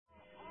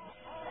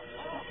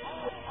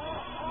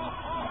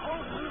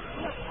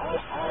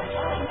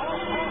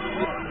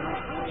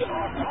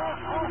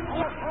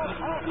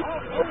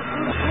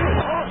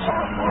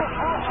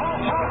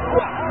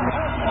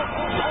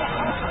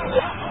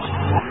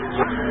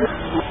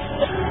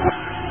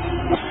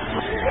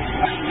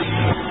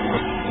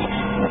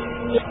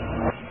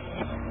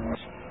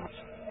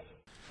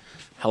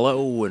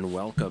Hello and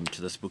welcome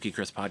to the Spooky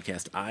Chris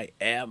podcast. I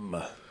am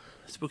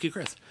Spooky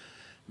Chris.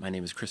 My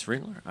name is Chris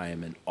Ringler. I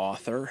am an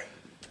author,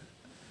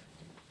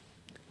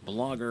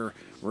 blogger,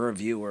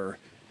 reviewer,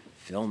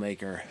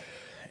 filmmaker,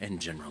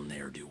 and general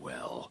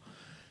ne'er-do-well.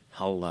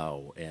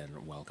 Hello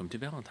and welcome to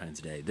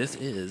Valentine's Day. This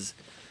is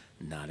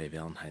not a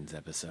Valentine's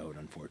episode,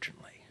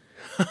 unfortunately.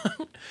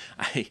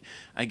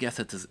 I guess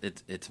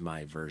it's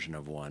my version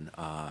of one.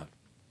 I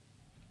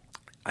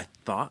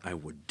thought I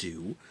would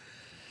do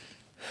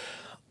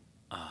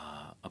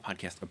a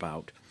podcast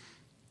about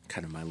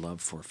kind of my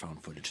love for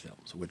found footage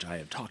films, which I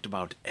have talked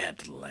about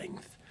at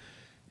length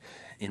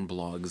in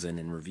blogs and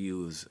in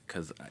reviews,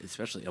 because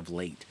especially of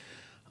late,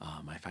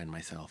 I find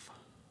myself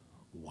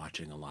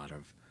watching a lot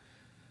of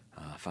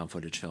found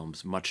footage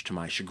films, much to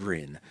my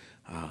chagrin,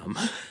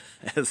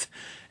 as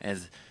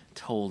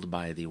told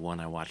by the one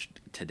I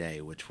watched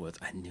today, which was,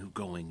 I knew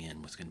going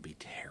in was going to be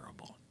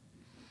terrible.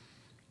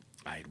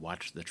 I had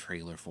watched the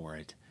trailer for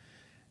it,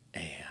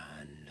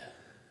 and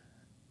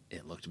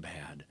it looked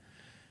bad.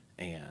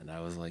 And I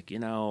was like,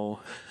 I'm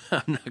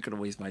not going to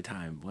waste my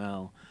time.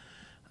 Well,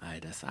 I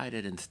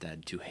decided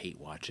instead to hate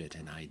watch it,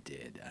 and I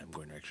did. I'm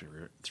going to actually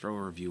throw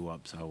a review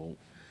up, so I won't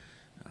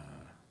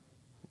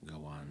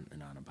go on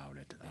and on about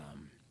it.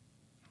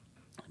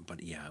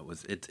 But yeah,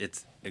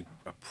 it's a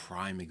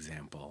prime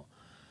example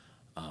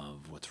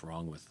of what's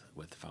wrong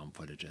with found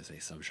footage as a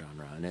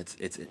subgenre, and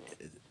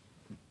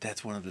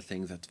that's one of the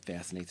things that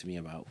fascinates me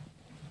about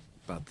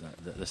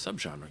the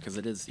subgenre, because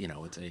it is,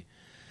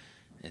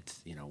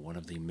 it's one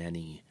of the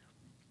many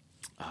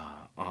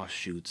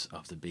offshoots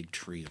of the big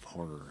tree of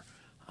horror,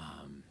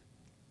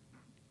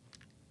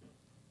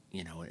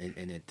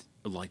 and it,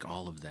 like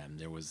all of them,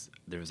 there was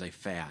a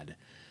fad.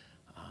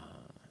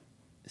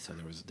 So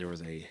there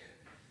was a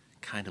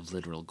kind of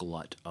literal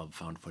glut of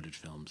found footage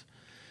films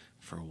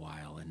for a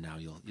while, and now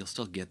you'll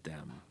still get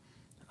them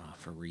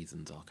for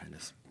reasons I'll kind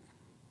of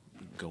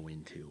go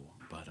into,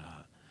 but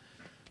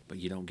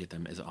you don't get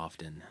them as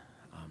often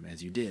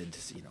as you did,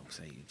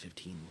 say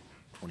 15,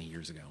 20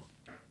 years ago.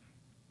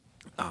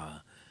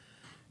 But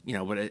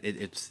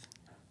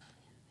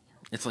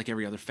it's like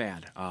every other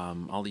fad.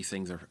 All these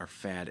things are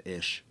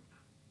fad-ish.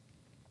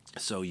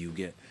 So you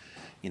get,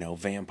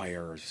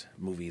 vampires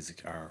movies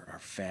are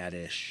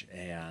fad-ish,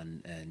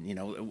 and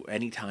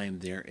anytime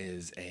there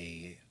is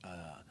a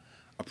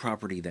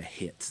property that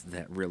hits,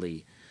 that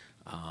really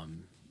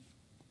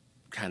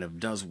kind of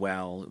does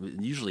well,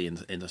 usually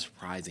in a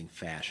surprising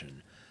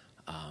fashion.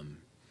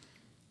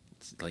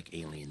 It's like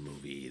alien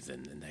movies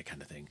and that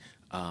kind of thing.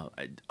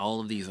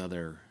 All of these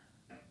other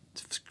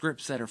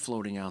scripts that are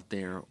floating out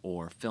there,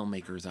 or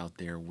filmmakers out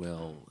there,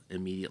 will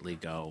immediately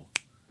go,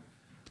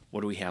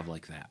 what do we have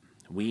like that?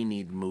 We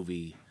need a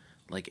movie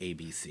like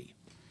ABC.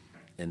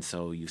 And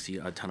so you see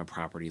a ton of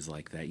properties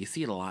like that. You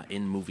see it a lot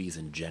in movies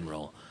in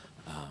general,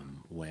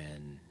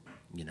 when,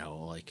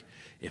 like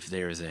if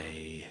there's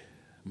a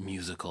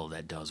musical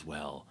that does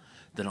well,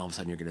 then all of a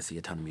sudden you're going to see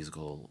a ton of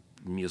musicals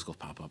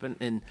pop up.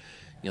 And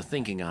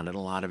thinking on it, a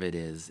lot of it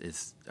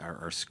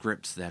are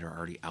scripts that are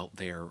already out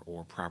there,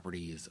 or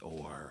properties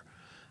or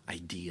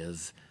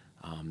ideas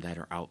that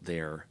are out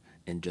there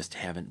and just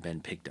haven't been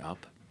picked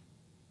up,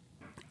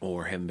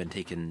 or haven't been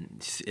taken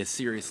as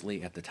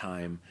seriously at the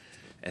time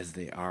as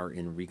they are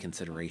in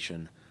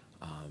reconsideration,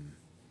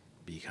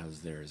 because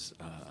there's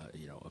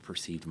a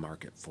perceived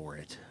market for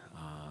it.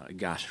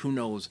 Gosh, who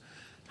knows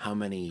how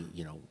many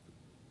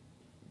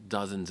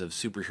dozens of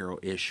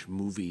superhero-ish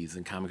movies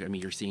and comic. I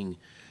mean, you're seeing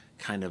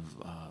kind of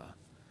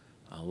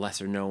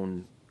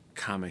lesser-known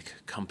comic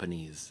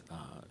companies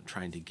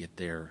trying to get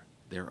their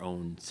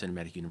own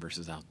cinematic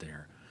universes out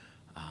there,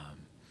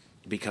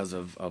 because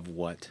of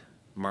what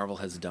Marvel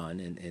has done,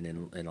 and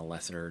in a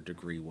lesser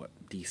degree what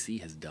DC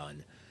has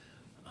done,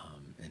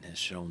 and has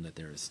shown that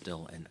there is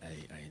still an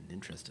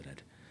interest in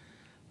it.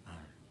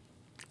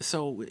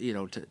 So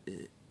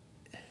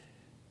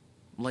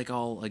like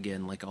all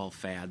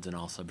fads and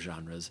all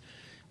subgenres,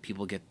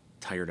 people get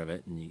tired of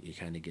it, and you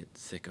kind of get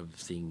sick of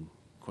seeing,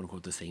 quote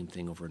unquote, the same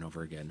thing over and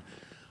over again.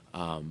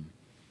 And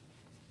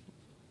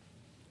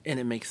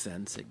it makes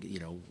sense.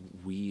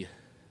 We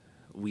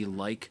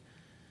like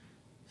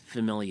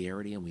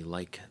familiarity, and we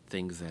like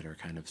things that are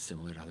kind of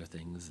similar to other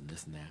things and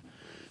this and that.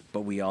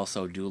 But we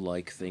also do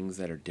like things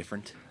that are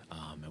different,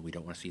 and we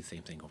don't want to see the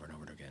same thing over and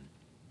over again.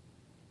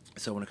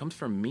 So when it comes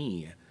from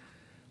me,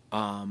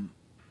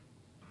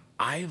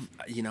 I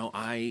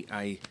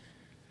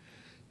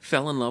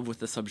fell in love with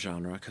the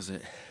subgenre because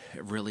it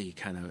really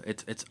kind of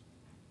it's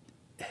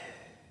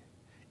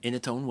in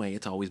its own way.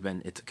 It's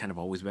kind of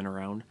always been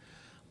around.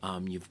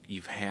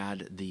 You've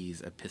had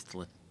these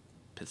epistolary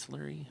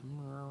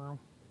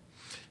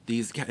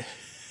these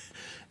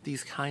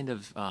kind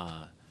of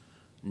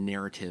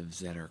narratives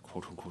that are,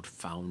 quote unquote,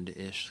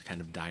 found-ish,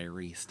 kind of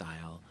diary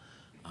style,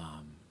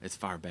 as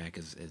far back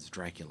as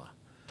Dracula.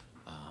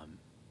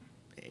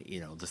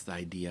 Just the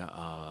idea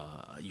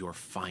you're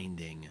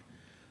finding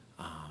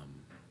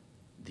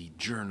the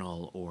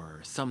journal or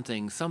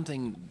someone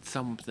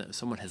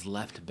has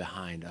left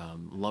behind.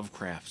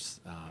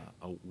 Lovecraft's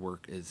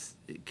work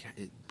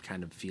it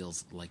kind of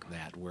feels like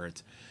that, where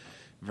it's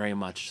very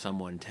much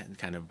someone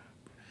kind of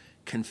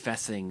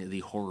confessing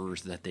the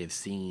horrors that they've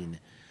seen,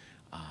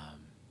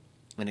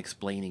 and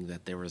explaining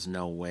that there is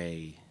no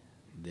way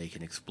they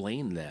can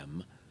explain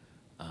them.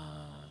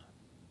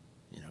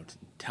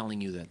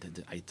 Telling you that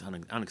it's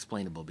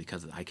unexplainable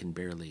because I can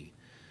barely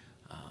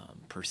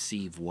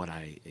perceive what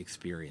I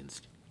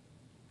experienced.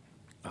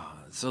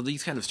 So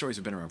these kind of stories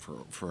have been around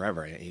for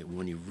forever.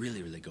 When you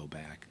really, really go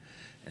back,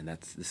 and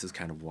this is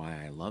kind of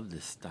why I love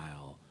this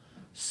style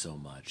so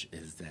much,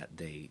 is that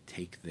they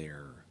take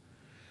their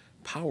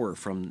power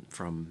from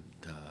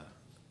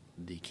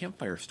the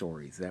campfire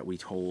stories that we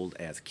told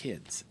as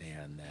kids,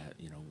 and that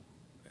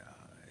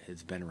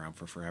has been around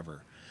for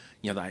forever.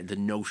 The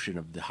notion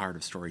of the heart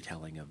of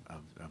storytelling,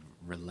 of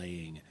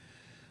relaying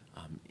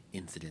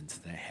incidents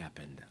that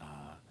happened.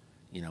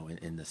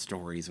 In the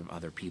stories of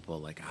other people,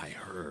 like I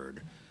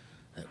heard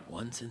that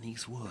once in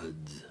these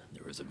woods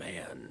there was a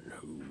man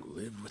who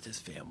lived with his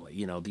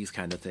family. These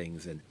kind of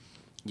things, and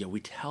we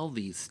tell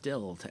these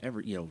still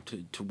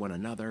to to one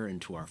another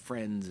and to our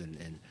friends,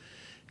 and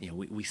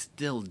we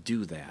still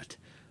do that.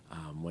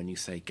 When you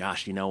say,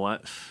 "Gosh, you know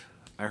what?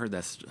 I heard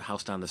that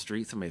house down the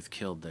street, somebody's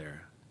killed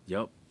there."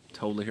 Yep,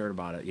 totally heard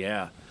about it.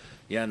 Yeah,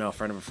 no, a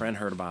friend of a friend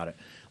heard about it.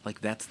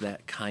 Like that's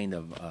that kind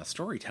of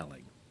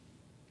storytelling.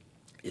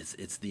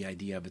 It's the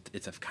idea of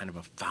it's a kind of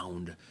a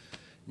found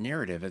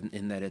narrative,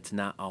 in that it's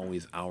not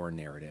always our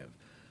narrative.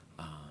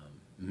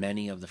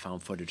 Many of the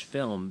found footage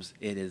films,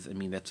 it is. I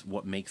mean, that's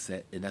what makes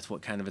it, and that's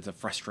what kind of is a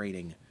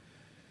frustrating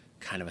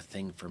kind of a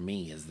thing for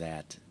me, is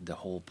that the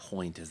whole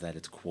point is that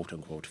it's quote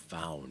unquote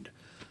found.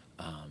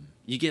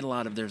 You get a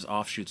lot of, there's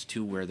offshoots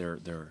too where they're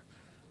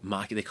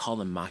they call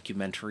them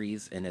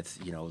mockumentaries, and it's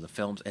the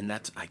films, and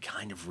I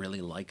kind of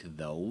really like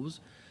those.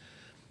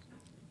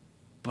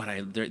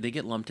 But they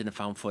get lumped into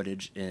found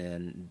footage,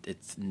 and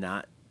it's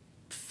not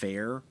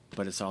fair.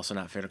 But it's also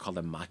not fair to call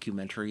them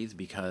mockumentaries,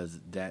 because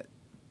that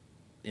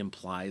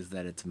implies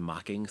that it's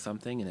mocking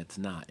something, and it's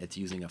not. It's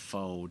using a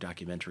faux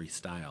documentary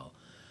style.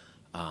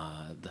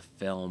 The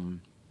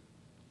film.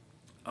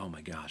 Oh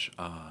my gosh.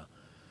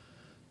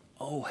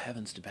 Oh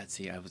heavens to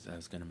Betsy! I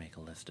was going to make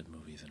a list of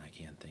movies, and I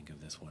can't think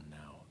of this one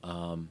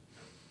now.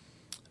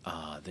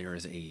 There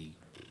is a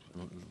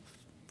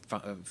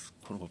quote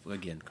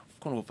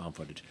unquote found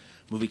footage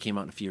movie, came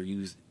out a few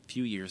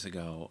years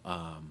ago,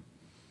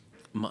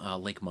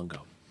 Lake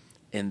Mungo,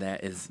 and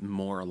that is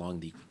more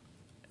along the,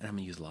 and I'm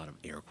gonna use a lot of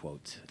air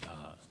quotes,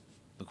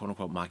 the quote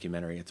unquote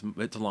mockumentary.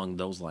 It's along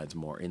those lines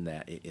more, in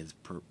that it is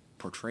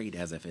portrayed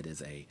as if it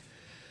is a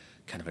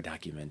kind of a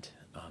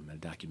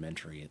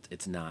documentary.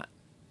 It's not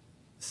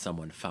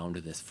someone found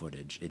this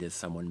footage. It is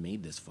someone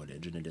made this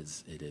footage, and it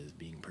is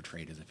being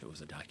portrayed as if it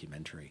was a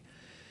documentary.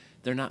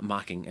 They're not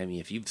mocking. I mean,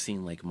 if you've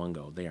seen Lake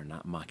Mungo, they are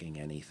not mocking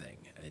anything.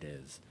 It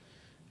is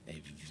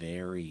a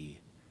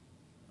very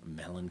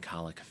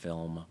melancholic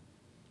film,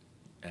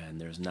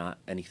 and there's not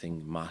anything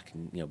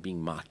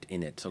being mocked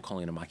in it. So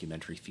calling it a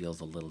mockumentary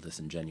feels a little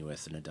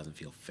disingenuous, and it doesn't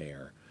feel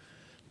fair.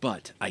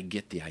 But I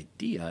get the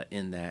idea,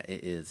 in that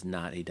it is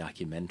not a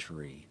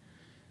documentary,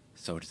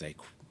 so it's a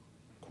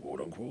quote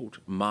unquote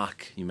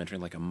mockumentary,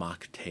 like a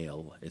mock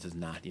tale. It is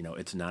not,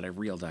 it's not a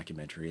real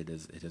documentary. It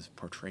is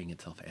portraying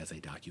itself as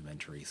a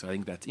documentary. So I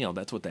think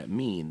that's what that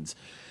means.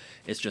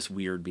 It's just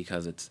weird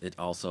because it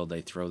also, they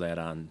throw that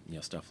on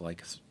stuff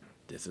like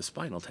This Is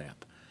Spinal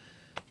Tap,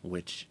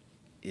 which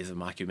is a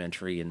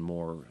mockumentary in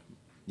more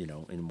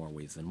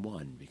ways than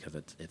one, because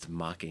it's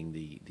mocking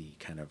the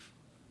kind of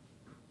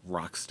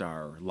rock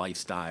star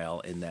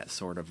lifestyle, in that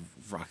sort of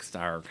rock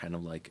star kind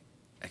of like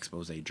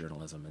expose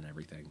journalism and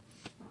everything.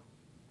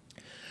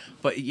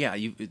 But yeah,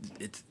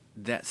 it's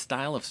that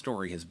style of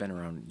story has been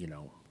around,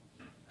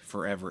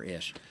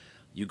 forever-ish.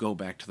 You go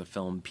back to the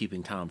film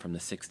Peeping Tom from the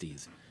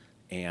 60s,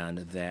 and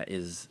that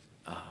is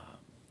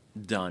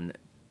done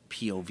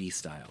POV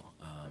style,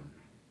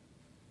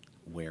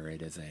 where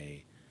it is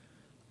a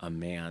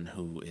man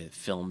who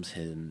films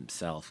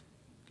himself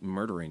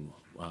murdering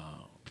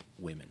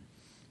women.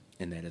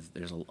 And that is,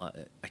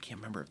 I can't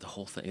remember if the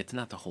whole thing, it's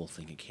not the whole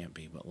thing, it can't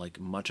be, but like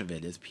much of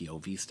it is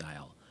POV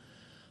style.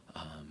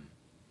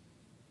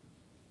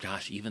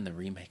 Gosh, even the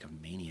remake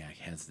of Maniac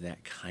has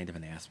that kind of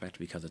an aspect,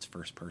 because it's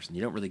first person.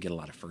 You don't really get a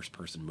lot of first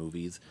person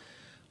movies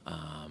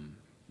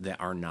that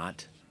are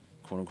not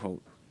quote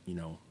unquote,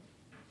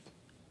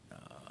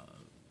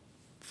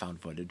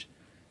 found footage.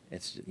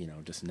 It's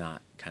just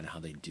not kind of how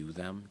they do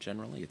them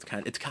generally. It's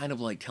kind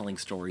of like telling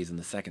stories in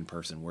the second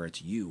person, where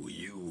it's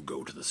you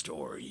go to the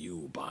store,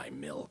 you buy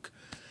milk,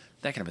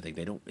 that kind of a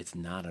thing. It's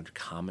not a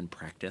common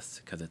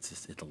practice, because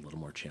it's a little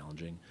more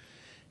challenging.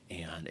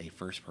 And a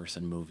first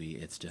person movie,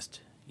 it's just,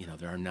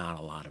 there are not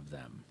a lot of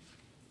them,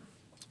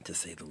 to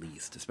say the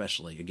least,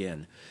 especially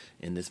again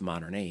in this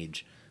modern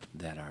age,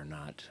 that are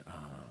not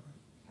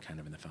kind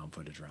of in the found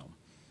footage realm.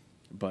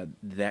 But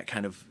that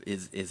kind of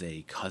is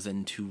a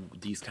cousin to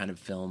these kind of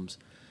films.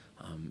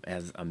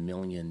 As a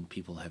million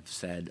people have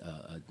said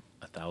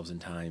 1,000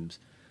 times,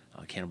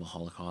 Cannibal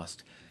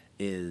Holocaust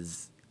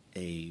is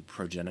a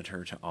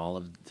progenitor to all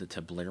of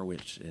to Blair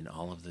Witch and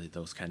all of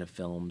those kind of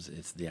films.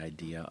 It's the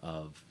idea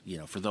of,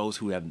 for those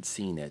who haven't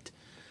seen it,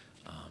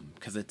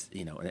 because it's,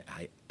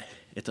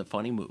 it's a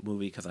funny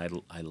movie because I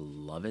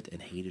love it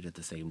and hate it at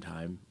the same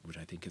time, which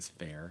I think is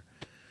fair.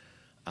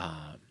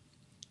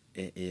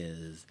 It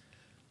is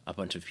a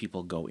bunch of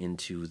people go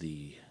into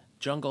the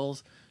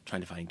jungles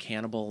trying to find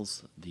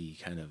cannibals, the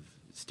kind of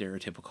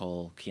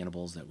stereotypical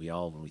cannibals that we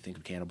all, when we think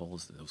of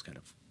cannibals, those kind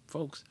of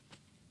folks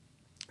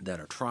that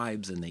are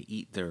tribes and they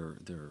eat their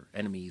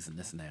enemies and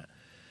this and that.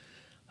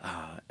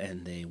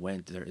 And they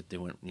went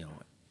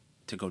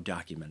to go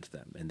document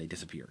them, and they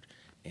disappeared.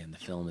 And the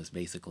film is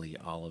basically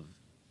all of,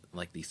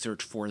 like, the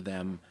search for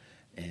them,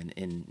 and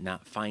in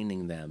not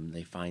finding them,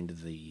 they find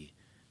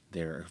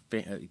their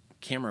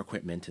camera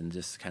equipment and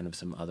just kind of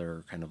some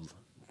other kind of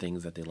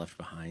things that they left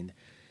behind.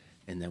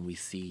 And then we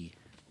see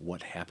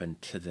what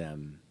happened to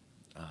them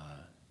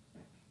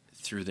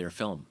through their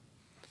film,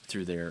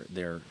 through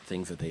their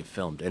things that they've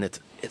filmed. And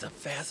it's a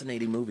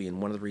fascinating movie,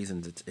 and one of the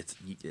reasons it's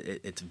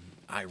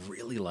I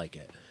really like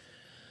it,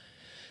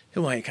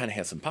 and why it kind of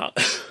has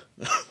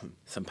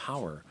some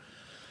power,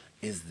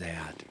 is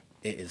that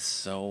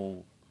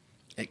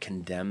it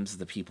condemns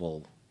the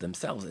people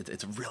themselves.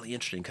 It's really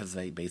interesting because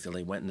they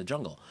basically went in the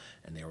jungle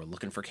and they were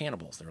looking for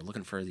cannibals. They were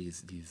looking for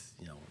these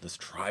this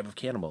tribe of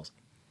cannibals,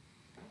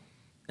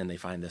 and they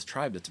find this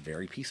tribe that's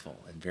very peaceful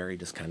and very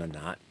just kind of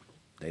not.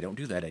 They don't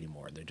do that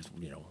anymore. They just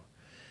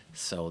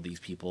So these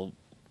people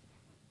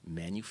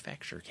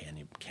manufacture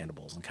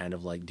cannibals and kind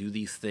of like do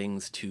these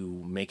things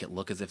to make it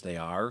look as if they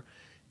are,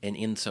 and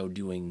in so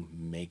doing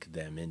make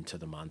them into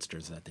the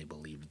monsters that they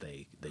believed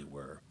they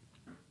were.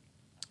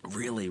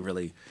 Really,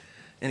 really,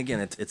 and again,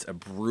 it's a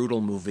brutal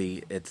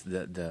movie. It's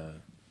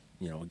the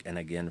and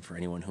again, for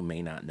anyone who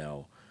may not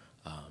know,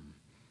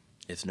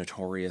 it's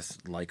notorious,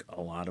 like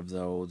a lot of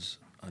those.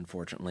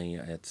 Unfortunately,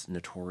 it's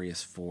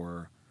notorious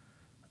for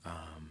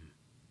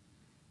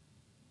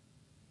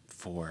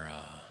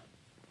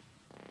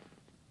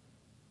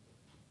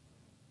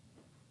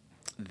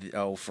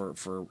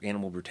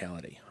animal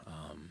brutality,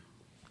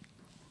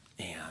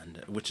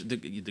 and which the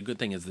good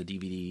thing is the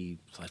DVD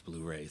 /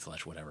 Blu-ray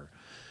 / whatever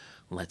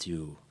lets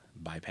you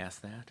bypass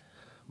that,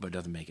 but it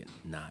doesn't make it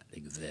not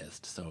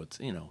exist. So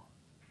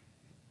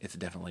it's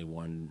definitely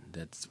one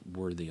that's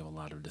worthy of a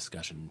lot of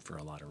discussion for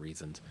a lot of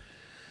reasons.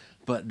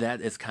 But that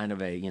is kind of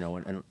a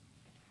and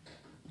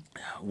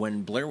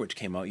when Blair Witch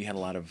came out, you had a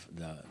lot of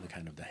the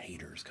kind of the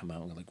haters come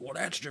out and go like, well,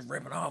 that's just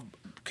ripping off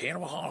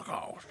Cannibal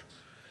Holocaust.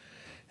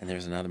 And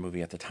there's another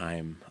movie at the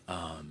time.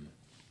 Oh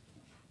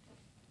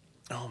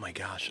my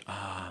gosh.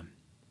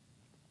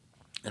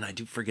 And I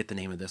do forget the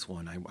name of this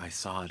one. I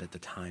saw it at the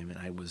time,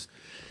 and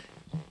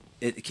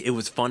it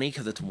was funny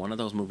because it's one of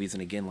those movies,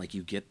 and again, like,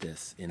 you get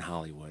this in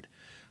Hollywood,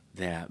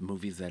 that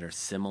movies that are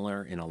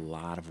similar in a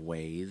lot of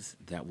ways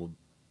that will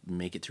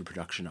make it through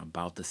production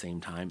about the same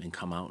time and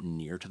come out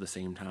near to the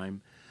same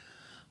time.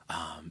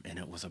 And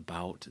it was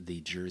about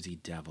the Jersey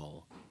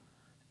Devil,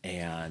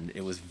 and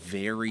it was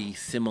very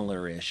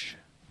similar-ish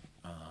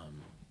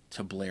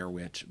to Blair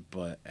Witch,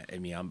 but I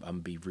mean, I'm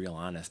be real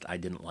honest, I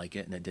didn't like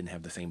it, and it didn't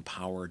have the same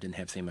power, didn't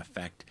have the same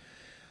effect.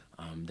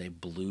 They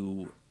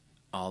blew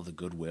all the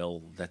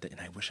goodwill and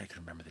I wish I could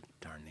remember the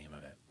darn name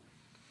of it.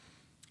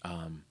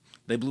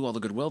 They blew all the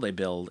goodwill they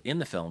build in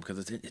the film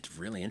because it's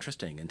really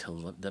interesting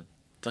until the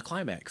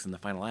climax and the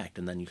final act,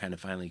 and then you kind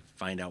of finally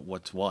find out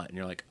what's what, and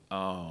you're like,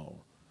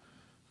 well,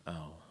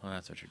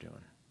 that's what you're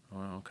doing.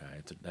 Well,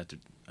 okay, that's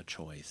a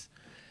choice.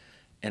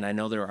 And I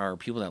know there are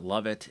people that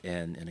love it,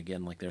 and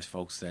again, like, there's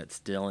folks that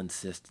still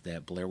insist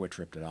that Blair Witch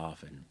ripped it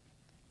off, and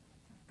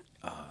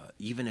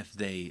even if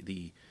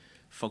the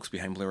folks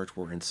behind Blair Witch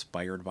were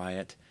inspired by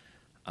it,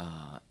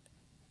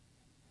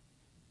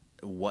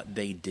 what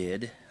they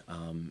did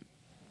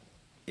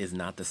is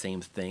not the same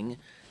thing.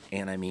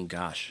 And I mean,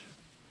 gosh,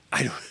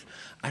 I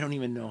don't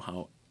even know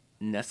how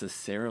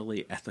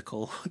necessarily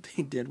ethical what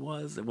they did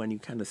was, when you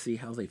kind of see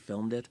how they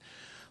filmed it,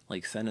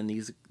 like sending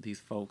these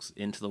folks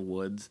into the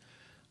woods.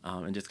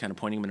 And just kind of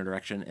pointing them in a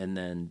direction, and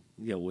then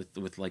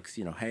with like,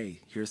 hey,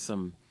 here's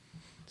some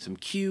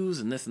cues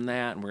and this and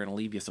that, and we're gonna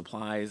leave you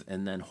supplies,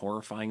 and then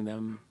horrifying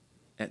them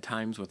at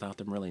times without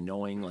them really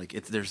knowing. Like,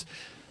 there's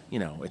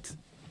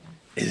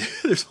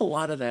a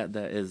lot of that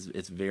is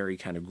it's very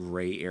kind of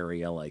gray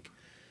area, like,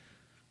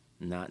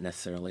 not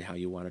necessarily how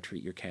you want to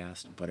treat your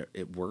cast, but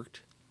it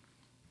worked.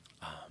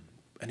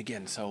 And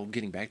again, so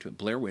getting back to it,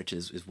 Blair Witch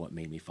is what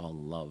made me fall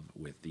in love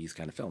with these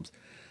kind of films.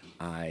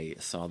 I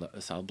saw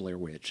Blair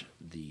Witch,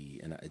 a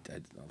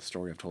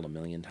story I've told a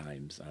million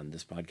times on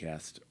this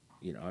podcast.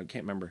 I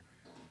can't remember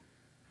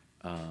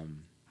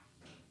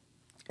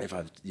if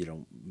I've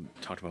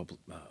talked about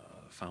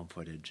found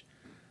footage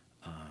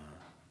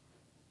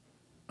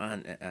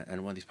on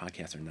one of these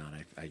podcasts or not.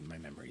 My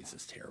memory is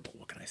just terrible.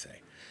 What can I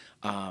say?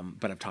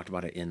 But I've talked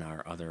about it in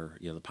our other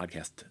the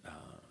podcast.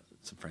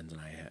 Some friends and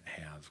I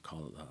have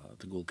called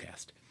the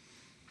Ghoulcast.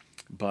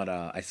 But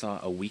I saw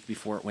a week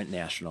before it went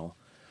national.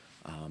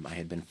 I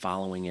had been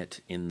following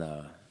it in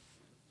the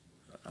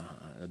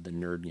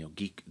nerd,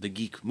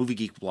 geek movie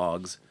geek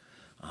blogs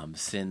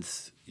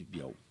since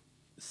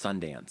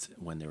Sundance,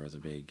 when there was a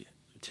big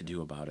to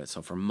do about it.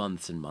 So for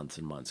months and months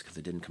and months, because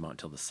it didn't come out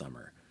until the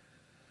summer.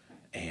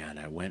 And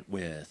I went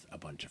with a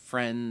bunch of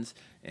friends,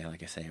 and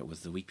like I say, it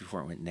was the week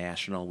before it went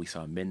national. We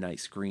saw a midnight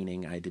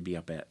screening. I had to be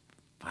up at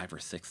 5 or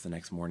 6 the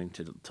next morning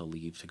to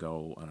leave to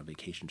go on a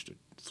vacation to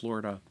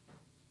Florida.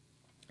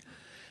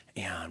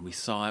 And we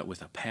saw it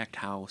with a packed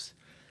house,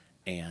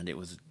 and it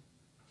was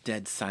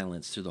dead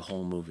silence through the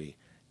whole movie.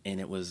 And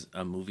it was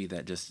a movie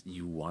that just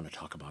you want to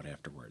talk about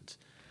afterwards.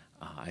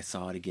 I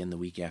saw it again the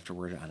week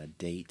afterward on a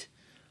date,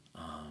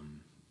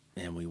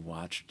 and we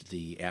watched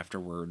the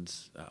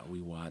afterwards. We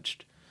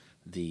watched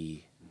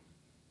the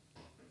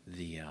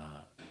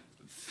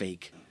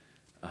fake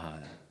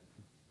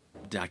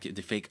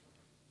the fake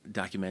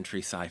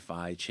documentary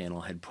Sci-Fi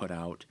Channel had put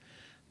out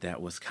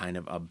that was kind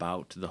of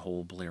about the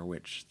whole Blair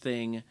Witch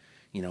thing.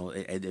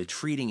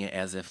 Treating it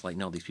as if like,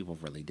 no, these people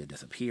really did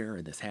disappear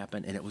and this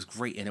happened, and it was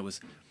great. And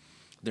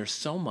there's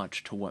so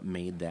much to what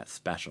made that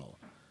special,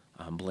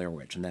 Blair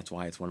Witch, and that's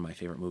why it's one of my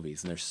favorite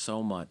movies. And there's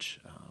so much,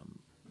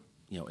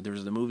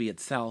 there's the movie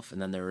itself,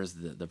 and then there is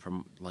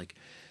like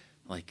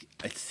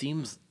it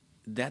seems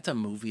that's a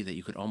movie that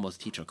you could almost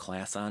teach a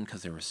class on,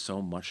 because there was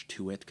so much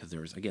to it. Because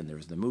there was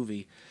the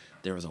movie,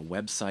 there was a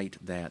website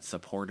that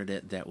supported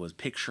it that was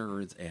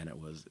pictures, and it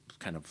was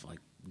kind of like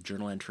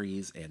journal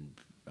entries and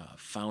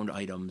found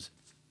items,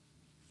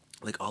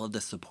 like all of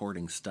the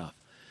supporting stuff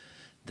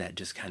that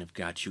just kind of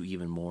got you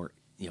even more,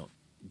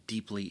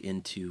 deeply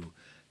into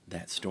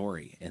that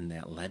story and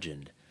that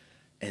legend.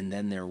 And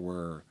then there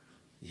was,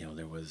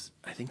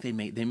 I think they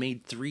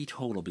made three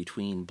total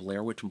between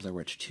Blair Witch and Blair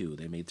Witch 2.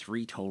 They made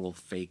three total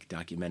fake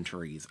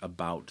documentaries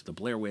about the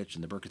Blair Witch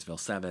and the Burkittsville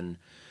 7,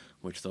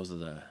 which those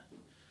are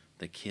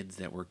the kids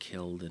that were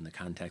killed in the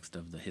context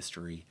of the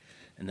history.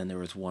 And then there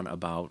was one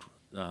about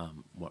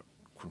what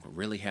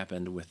really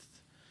happened with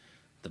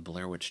the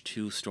Blair Witch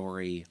 2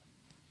 story,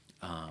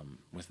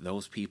 with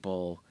those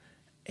people,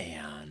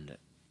 and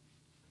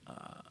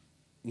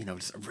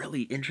just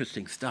really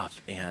interesting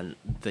stuff. And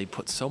they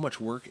put so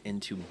much work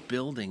into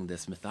building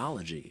this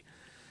mythology,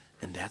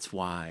 and that's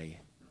why,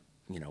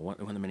 one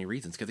of the many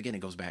reasons. Because again, it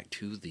goes back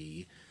to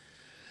the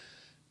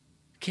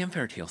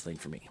Campfire Tales thing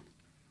for me.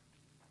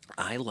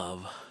 I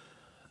love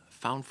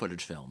found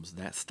footage films,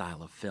 that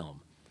style of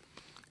film,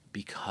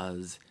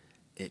 because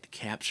it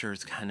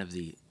captures kind of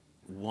the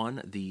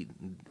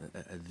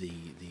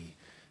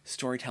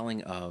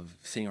storytelling of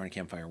sitting around a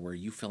campfire, where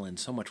you fill in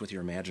so much with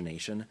your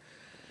imagination,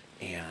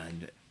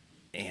 and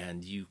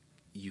you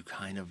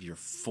kind of, you're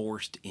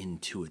forced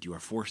into it. You are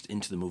forced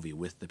into the movie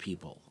with the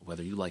people,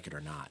 whether you like it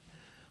or not,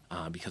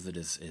 because it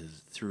is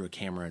through a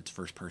camera. It's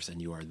first person.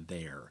 You are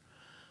there,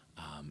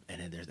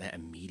 and there's that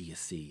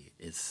immediacy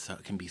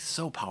can be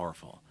so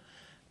powerful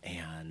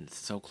and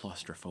so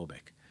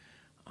claustrophobic,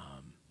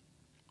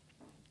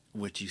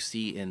 which you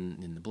see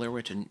in the Blair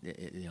Witch, and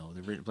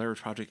the Blair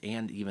Witch Project,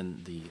 and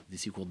even the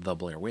sequel, The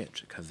Blair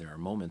Witch, because there are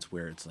moments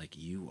where it's like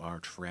you are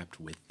trapped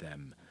with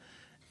them,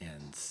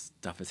 and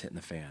stuff is hitting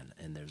the fan,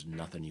 and there's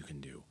nothing you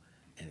can do,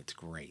 and it's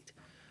great.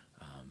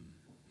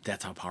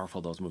 That's how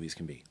powerful those movies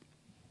can be.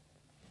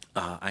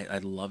 I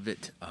love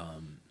it.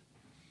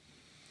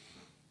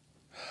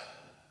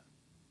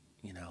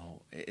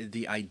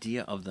 The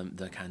idea of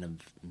the kind of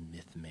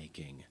myth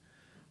making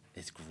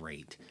is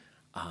great.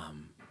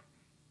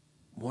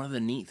 One of the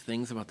neat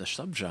things about the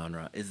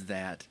subgenre is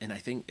that, and I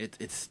think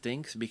it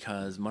stinks,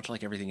 because much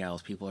like everything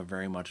else, people are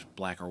very much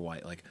black or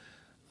white. Like,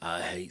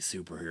 I hate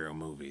superhero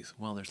movies.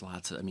 Well, there's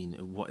lots of. I mean,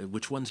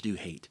 which ones do you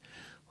hate?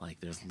 Like,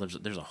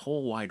 there's a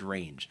whole wide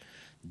range.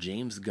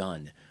 James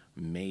Gunn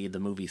made the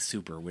movie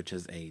Super, which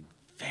is a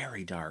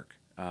very dark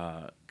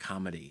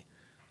comedy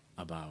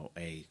about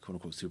a quote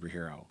unquote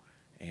superhero,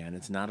 and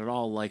it's not at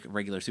all like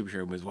regular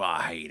superhero movies. Well,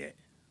 I hate it.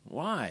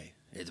 Why?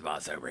 It's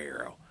about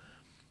superhero.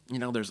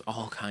 There's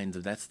all kinds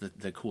of. That's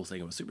the cool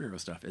thing about superhero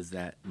stuff, is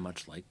that,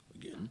 much like,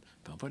 again,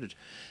 found footage,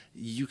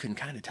 you can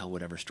kind of tell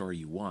whatever story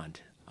you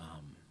want.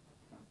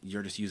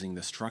 You're just using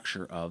the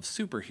structure of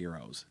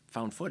superheroes.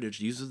 Found footage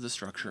uses the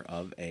structure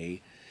of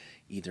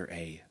either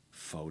a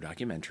faux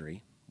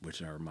documentary,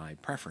 which are my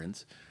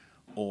preference,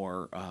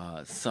 or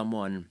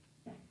someone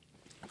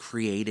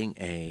creating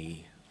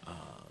a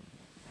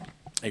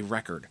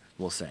record,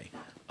 we'll say,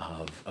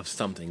 of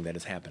something that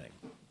is happening.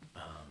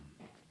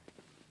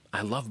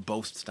 I love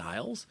both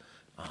styles,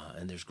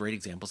 and there's great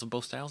examples of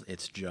both styles.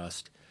 It's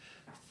just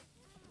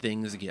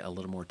things get a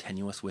little more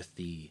tenuous with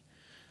the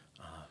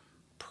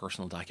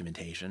personal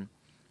documentation,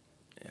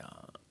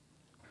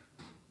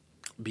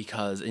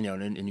 because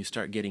and you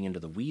start getting into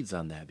the weeds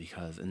on that,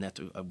 and that's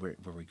where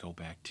we go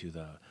back to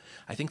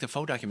I think the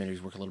faux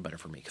documentaries work a little better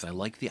for me, because I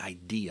like the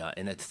idea,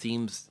 and it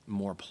seems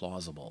more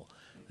plausible.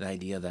 The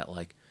idea that,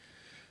 like,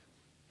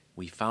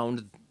 we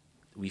found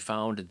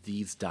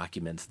these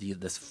documents,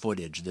 this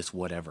footage, this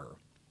whatever.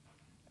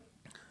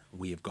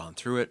 We have gone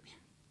through it.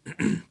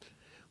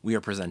 we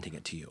are presenting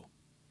it to you,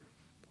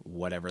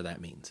 whatever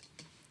that means.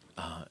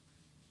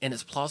 And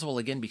it's plausible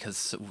again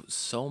because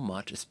so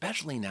much,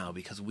 especially now,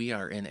 because we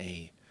are in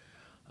a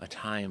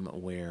time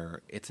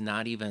where it's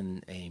not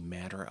even a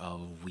matter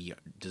of we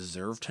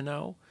deserve to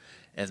know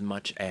as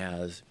much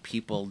as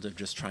people are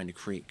just trying to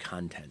create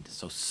content.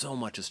 So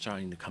much is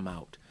starting to come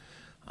out.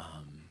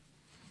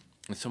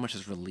 And so much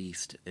is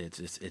released.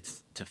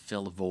 It's to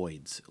fill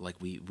voids. Like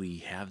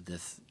we have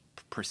this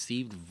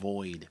perceived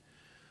void.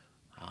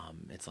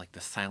 It's like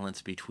the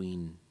silence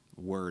between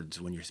words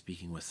when you're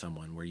speaking with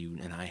someone, where you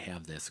and I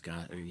have this.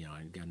 God,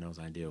 God knows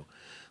I do,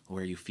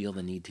 where you feel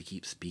the need to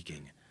keep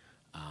speaking,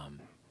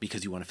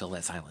 because you want to fill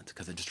that silence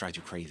because it just drives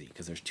you crazy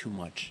because there's too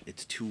much.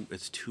 It's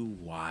too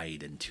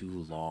wide and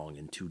too long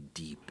and too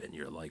deep, and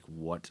you're like,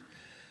 what?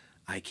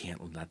 I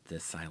can't let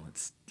this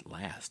silence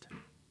last.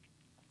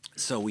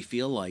 So we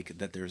feel like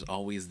that there's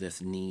always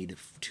this need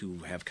to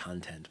have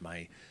content.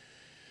 My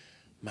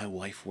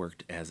wife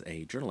worked as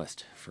a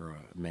journalist for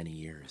many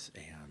years,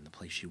 and the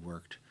place she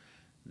worked,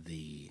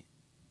 the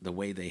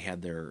way they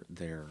had their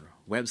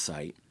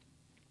website,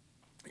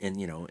 and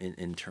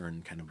in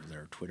turn kind of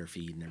their Twitter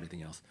feed and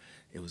everything else,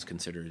 it was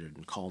considered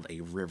and called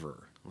a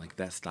river. Like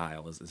that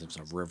style is it's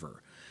a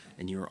river,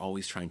 and you're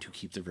always trying to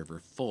keep the river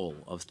full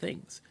of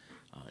things,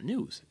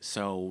 news.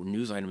 So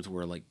news items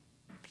were like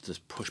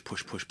just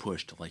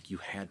pushed. Like you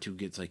had to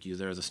get, like,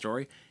 there's a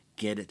story,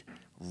 get it,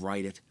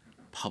 write it,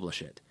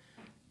 publish it.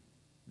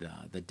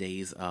 The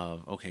days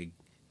of, okay,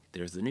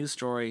 there's the news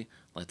story,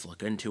 let's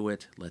look into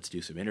it, let's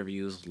do some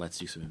interviews, let's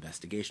do some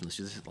investigation, let's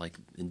just, like,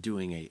 in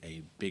doing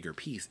a bigger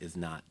piece is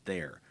not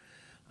there.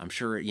 I'm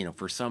sure,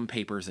 for some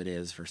papers it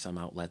is, for some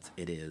outlets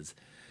it is.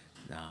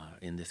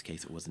 In this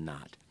case, it was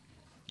not.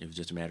 It was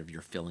just a matter of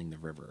you're filling the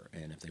river,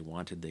 and if they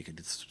wanted, they could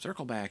just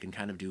circle back and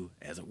kind of do,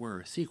 as it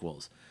were,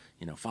 sequels,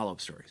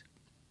 follow-up stories.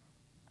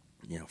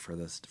 For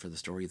the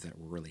stories that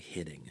were really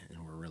hitting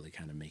and were really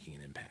kind of making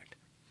an impact.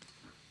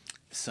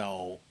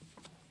 So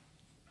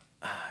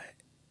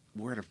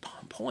we're at a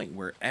point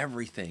where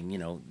everything,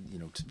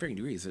 to varying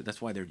degrees.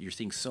 That's why you're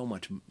seeing so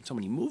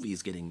many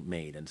movies getting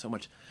made, and so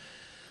much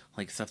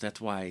like stuff. That's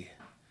why,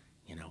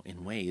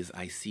 in ways,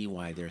 I see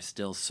why there's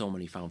still so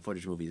many found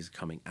footage movies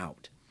coming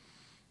out.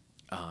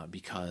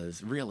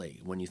 Because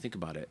really, when you think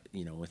about it,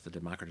 with the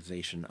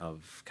democratization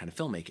of kind of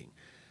filmmaking,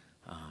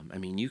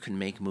 you can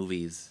make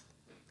movies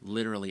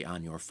literally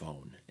on your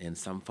phone, and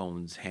some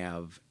phones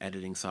have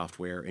editing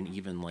software and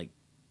even like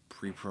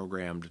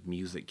pre-programmed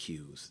music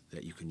cues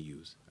that you can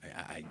use.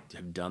 I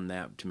have done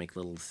that to make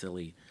little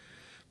silly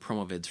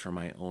promo vids for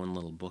my own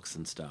little books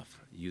and stuff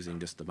using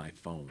just my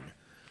phone.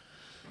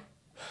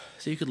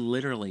 So you could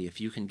literally, if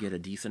you can get a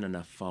decent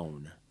enough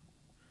phone,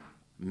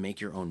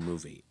 make your own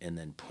movie and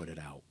then put it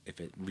out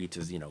if it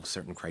reaches,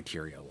 certain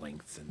criteria,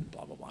 lengths, and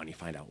blah, blah, blah, and you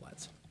find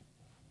outlets.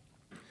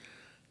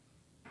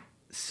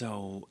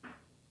 So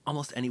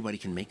almost anybody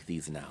can make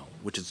these now,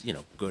 which is,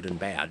 good and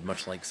bad,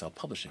 much like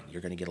self-publishing.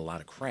 You're going to get a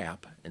lot of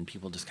crap and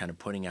people just kind of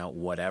putting out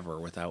whatever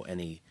without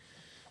any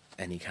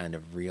kind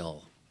of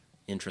real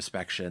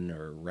introspection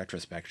or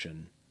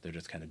retrospection. They're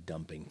just kind of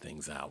dumping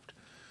things out.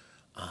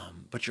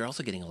 But you're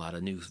also getting a lot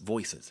of new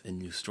voices and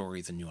new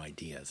stories and new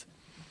ideas.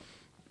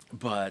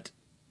 But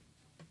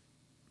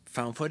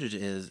found footage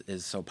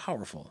is so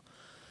powerful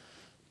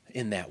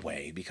in that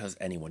way because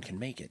anyone can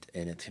make it.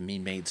 And it can be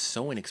made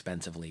so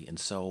inexpensively and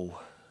so,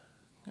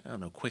 I don't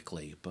know,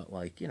 quickly, but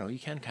you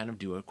can kind of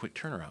do a quick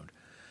turnaround.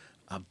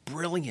 A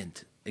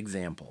brilliant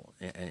example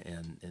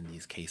in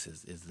these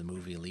cases is the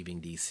movie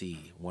Leaving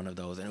DC. One of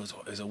those, and it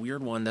was a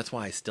weird one. That's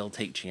why I still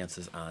take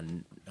chances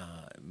on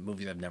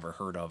movies I've never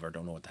heard of or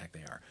don't know what the heck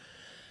they are.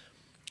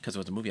 Because it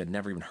was a movie I'd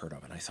never even heard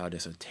of, and I saw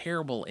just a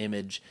terrible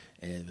image,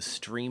 and it was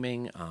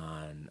streaming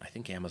on, I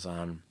think,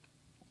 Amazon.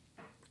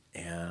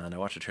 And I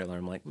watched the trailer,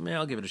 and I'm like,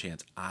 I'll give it a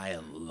chance. I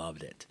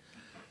loved it.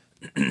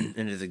 And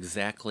it is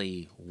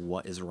exactly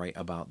what is right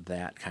about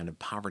that kind of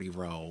Poverty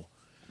Row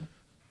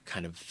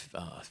kind of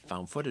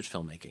found footage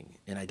filmmaking.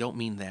 And I don't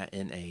mean that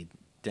in a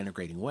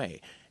denigrating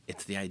way.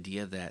 It's the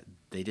idea that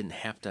they didn't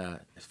have to,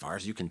 as far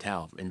as you can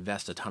tell,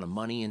 invest a ton of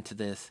money into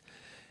this.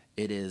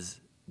 It is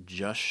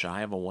just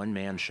shy of a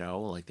one-man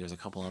show. Like, there's a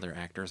couple other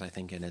actors, I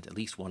think, in it, at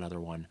least one other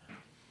one.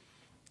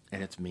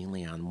 And it's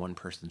mainly on one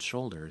person's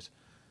shoulders.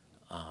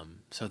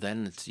 So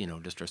then it's,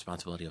 just a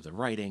responsibility of the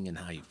writing and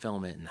how you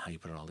film it and how you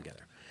put it all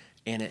together.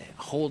 And it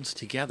holds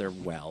together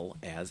well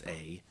as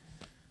a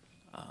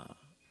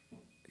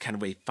kind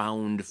of a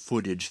found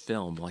footage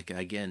film. Like,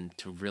 again,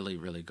 to really,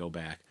 really go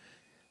back,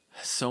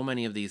 so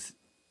many of these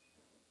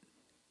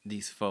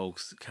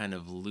folks kind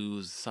of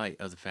lose sight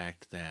of the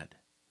fact that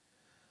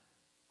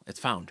it's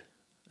found.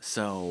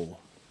 So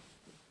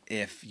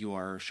if you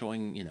are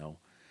showing,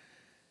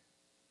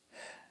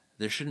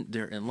 there shouldn't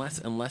there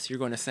unless you're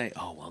going to say,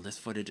 oh well, this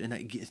footage, and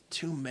I get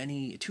too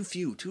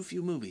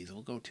few movies.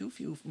 We'll go too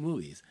few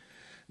movies.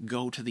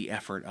 Go to the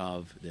effort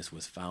of this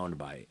was found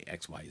by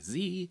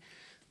XYZ,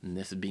 and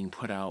this is being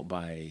put out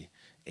by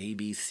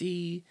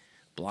ABC,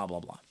 blah blah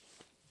blah,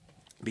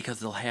 because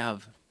they'll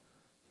have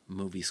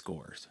movie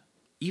scores.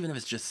 even if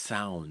it's just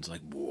sounds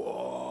like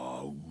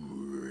whoa,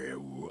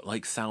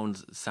 like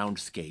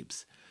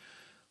soundscapes.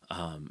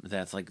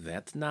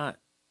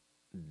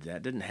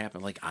 That didn't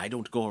happen. Like I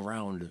don't go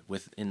around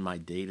in my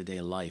day to day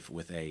life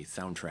with a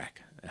soundtrack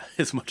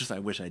as much as I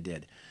wish I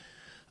did.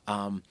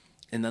 And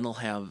then they'll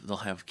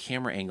have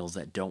camera angles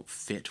that don't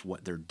fit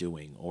what they're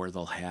doing, or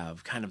they'll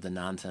have kind of the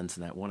nonsense.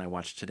 And that one I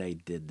watched today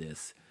did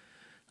this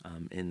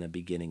in the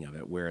beginning of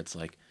it, where it's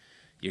like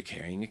you're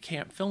carrying a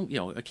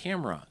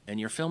camera, and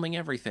you're filming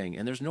everything,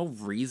 and there's no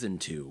reason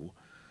to,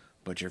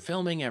 but you're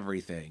filming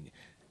everything.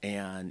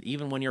 And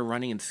even when you're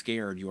running and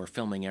scared, you are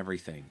filming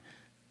everything.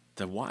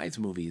 The Wise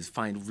movies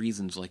find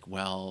reasons like,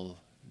 well,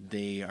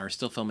 they are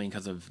still filming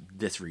because of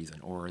this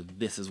reason, or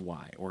this is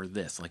why, or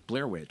this. Like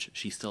Blair Witch,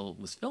 she still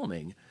was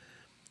filming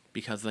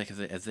because, like,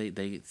 as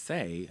they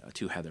say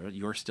to Heather,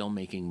 you're still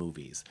making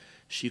movies.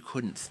 She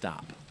couldn't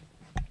stop.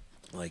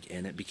 Like,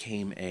 and it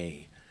became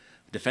a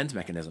defense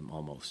mechanism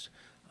almost.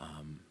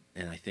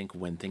 And I think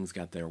when things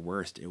got their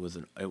worst, it was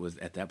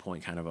at that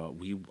point kind of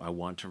I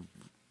want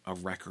a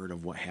record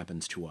of what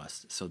happens to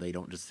us, so they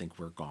don't just think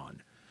we're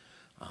gone.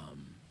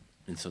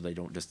 And so they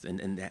don't just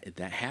and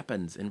that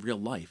happens in real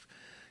life.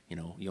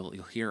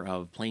 You'll hear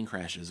of plane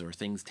crashes or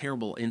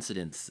terrible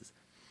incidents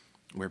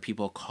where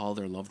people call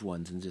their loved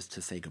ones and just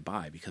to say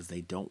goodbye because they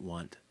don't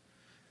want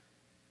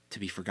to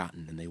be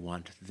forgotten and they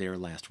want their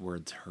last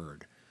words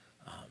heard.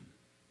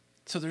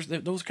 So there's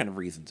those kind of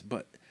reasons,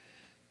 but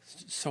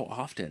so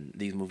often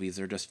these movies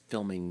are just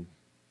filming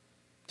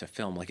to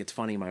film. Like, it's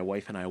funny, my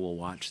wife and I will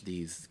watch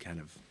these kind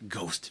of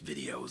ghost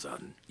videos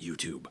on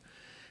YouTube,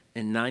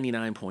 and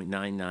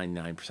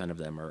 99.999% of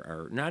them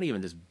are not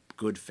even just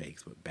good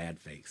fakes, but bad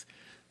fakes.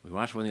 We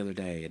watched one the other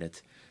day, and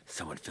it's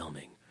someone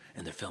filming,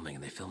 and they're filming,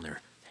 and they film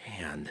their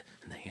hand,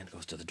 and the hand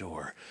goes to the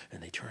door,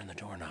 and they turn the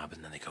doorknob,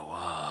 and then they go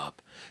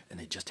up, and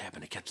they just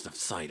happen to catch the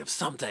sight of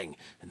something,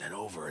 and then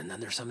over, and then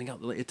there's something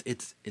else.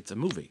 It's a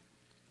movie.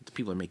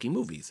 People are making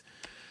movies.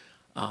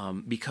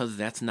 Because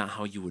that's not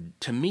how you would,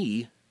 to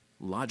me,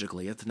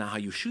 logically, that's not how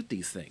you shoot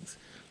these things.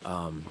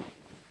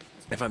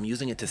 If I'm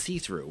using it to see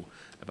through,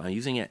 if I'm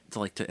using it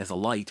as a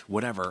light,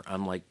 whatever,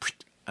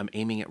 I'm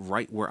aiming it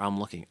right where I'm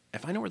looking.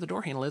 If I know where the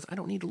door handle is, I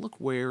don't need to look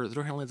where the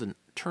door handle is and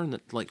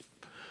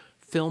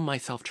film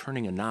myself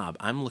turning a knob.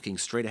 I'm looking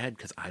straight ahead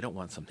because I don't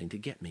want something to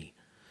get me.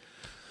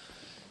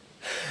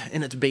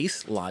 And it's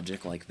base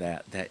logic like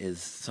that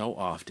is so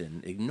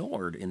often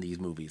ignored in these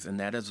movies, and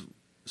that is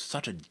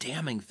such a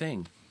damning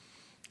thing.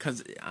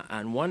 Because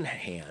on one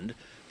hand,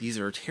 these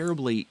are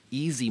terribly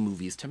easy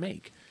movies to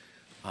make,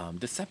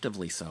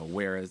 deceptively so.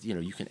 Whereas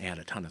you can add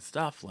a ton of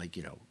stuff, like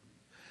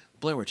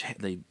Blair Witch.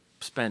 They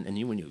spent,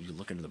 and when you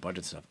look into the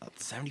budget stuff,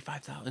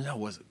 $75,000. No,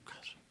 was it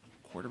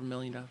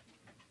 $250,000?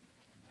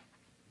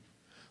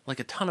 Like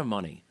a ton of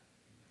money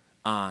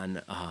on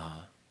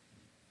a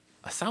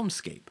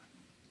soundscape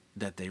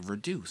that they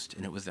reduced,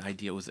 and it was the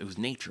idea it was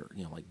nature,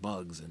 like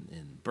bugs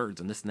and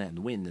birds and this and that and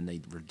wind, and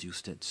they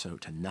reduced it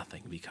to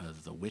nothing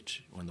because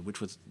when the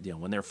witch was,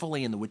 when they're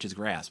fully in the witch's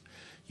grasp,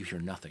 you hear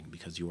nothing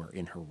because you are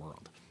in her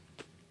world.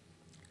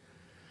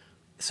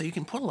 So you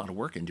can put a lot of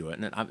work into it,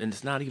 and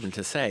it's not even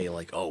to say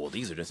like, oh well,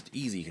 these are just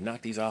easy, you can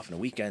knock these off in a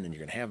weekend and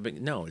you're gonna have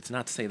big. No, it's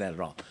not to say that at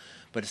all,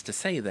 but it's to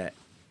say that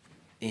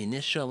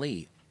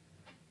initially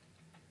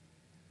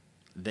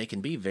they can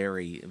be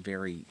very,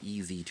 very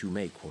easy to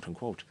make, quote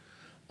unquote.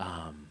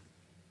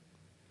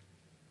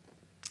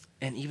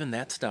 And even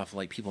that stuff,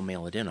 like people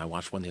mail it in. I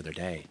watched one the other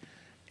day,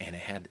 and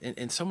it had,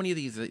 and so many of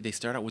these, they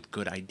start out with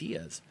good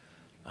ideas.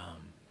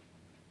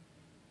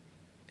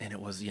 And it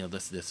was,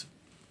 this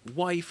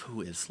wife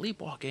who is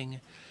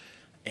sleepwalking,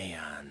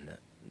 and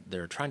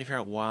they're trying to figure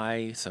out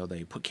why, so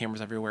they put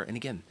cameras everywhere. And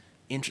again,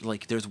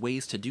 there's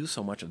ways to do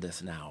so much of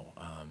this now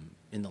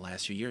in the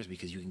last few years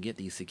because you can get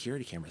these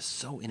security cameras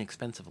so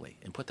inexpensively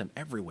and put them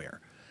everywhere.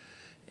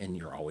 And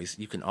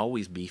you can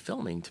always be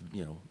filming to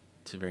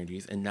varying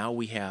degrees. And now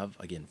we have,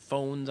 again,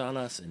 phones on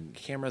us, and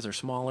cameras are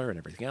smaller and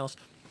everything else.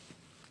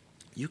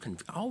 You can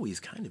always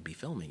kind of be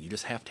filming. You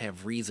just have to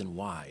have reason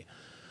why.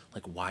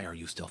 Like, why are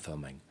you still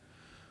filming?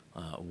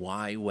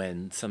 Why,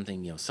 when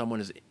someone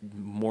is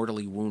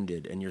mortally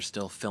wounded and you're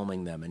still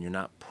filming them and you're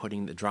not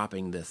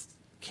dropping this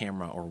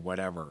camera or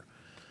whatever,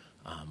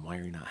 why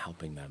are you not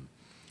helping them?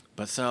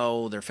 But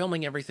so they're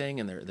filming everything,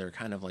 and they're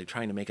kind of like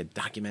trying to make a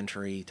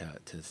documentary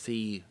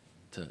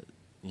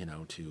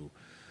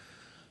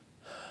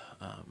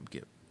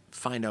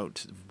find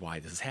out why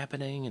this is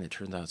happening, and it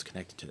turns out it's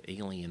connected to an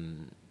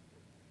alien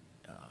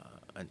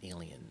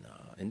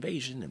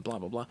invasion and blah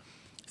blah blah.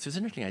 So it's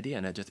an interesting idea,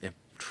 and it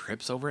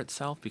trips over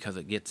itself because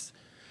it gets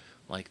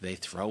like they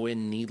throw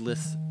in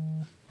needless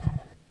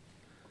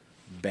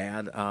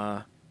bad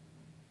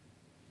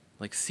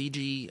like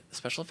CG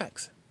special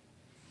effects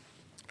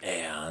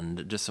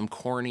and just some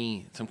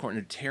corny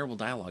terrible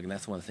dialogue. And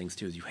that's one of the things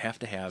too, is you have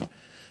to have.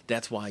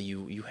 That's why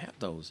you have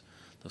those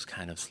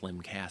kind of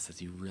slim casts,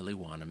 is you really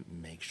want to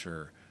make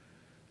sure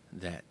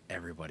that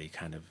everybody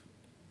kind of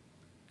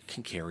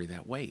can carry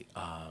that weight.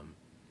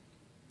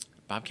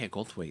 Bobcat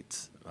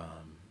Goldthwait's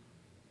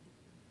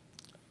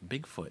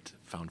Bigfoot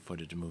found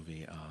footage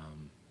movie.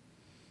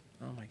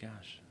 Oh my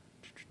gosh,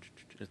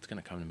 it's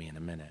gonna come to me in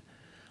a minute.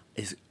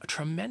 Is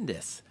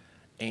tremendous,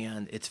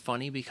 and it's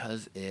funny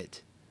because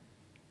it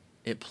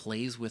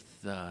plays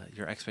with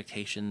your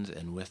expectations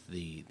and with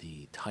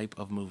the type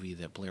of movie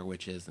that Blair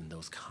Witch is and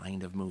those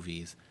kind of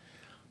movies.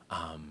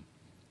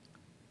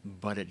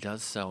 But it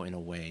does so in a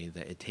way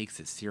that it takes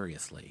it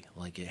seriously.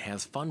 Like it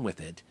has fun with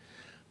it,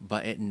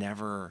 but it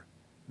never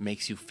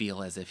makes you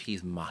feel as if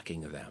he's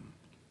mocking them.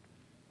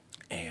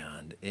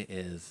 And it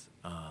is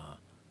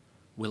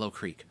Willow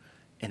Creek,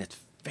 and it's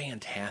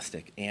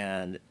fantastic,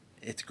 and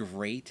it's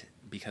great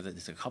because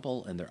it's a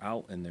couple and they're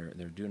out and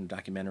they're doing a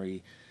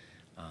documentary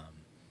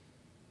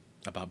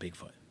about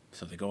Bigfoot.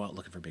 So they go out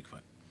looking for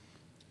Bigfoot,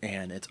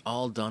 and it's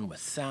all done with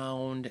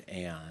sound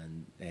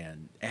and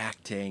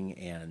acting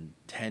and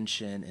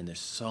tension, and there's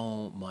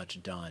so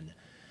much done,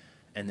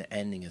 and the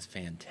ending is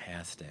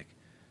fantastic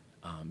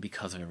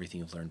because of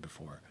everything you've learned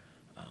before.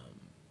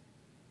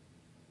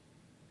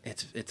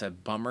 It's a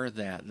bummer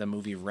that the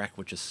movie Rec,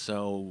 which is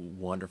so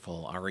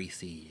wonderful,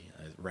 REC,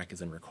 Rec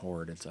is in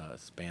record. It's a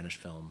Spanish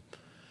film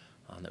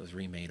that was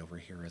remade over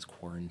here as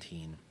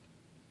Quarantine.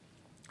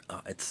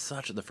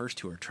 The first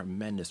two are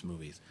tremendous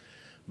movies,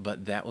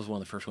 but that was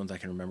one of the first ones I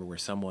can remember where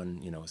someone,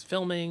 is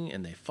filming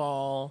and they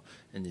fall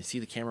and you see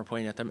the camera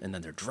pointing at them and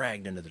then they're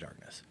dragged into the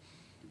darkness.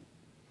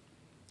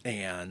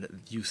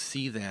 And you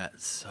see that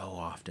so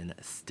often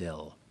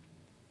still,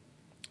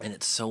 and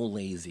it's so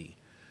lazy.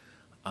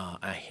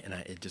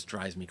 It just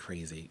drives me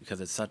crazy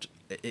because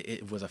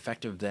it was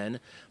effective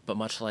then, but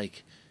much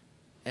like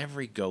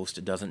every ghost,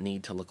 it doesn't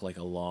need to look like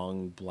a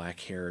long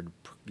black-haired,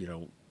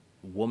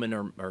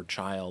 woman or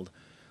child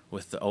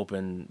with the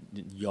open,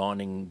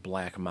 yawning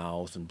black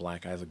mouth and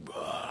black eyes,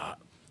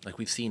 like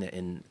we've seen it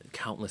in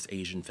countless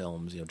Asian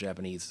films,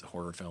 Japanese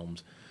horror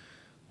films.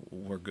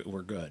 We're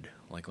good.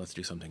 Like, let's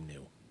do something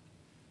new.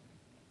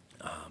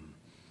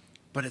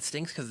 But it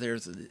stinks because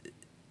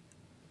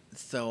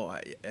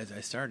as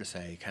I started to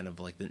say, kind of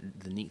like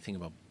the neat thing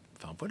about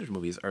found footage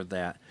movies are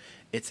that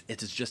it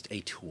is just a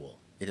tool.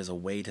 It is a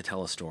way to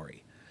tell a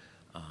story.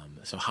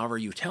 So however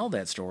you tell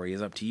that story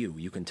is up to you.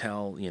 You can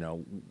tell,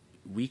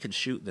 we could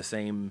shoot the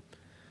same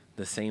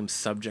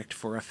subject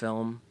for a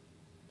film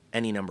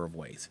any number of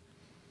ways.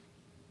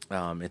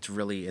 It's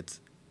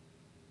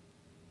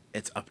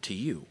up to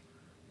you.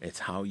 It's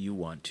how you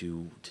want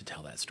to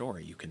tell that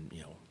story. You can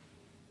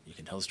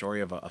tell the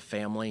story of a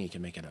family. You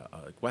can make it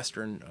a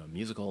Western, a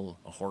musical,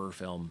 a horror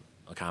film,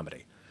 a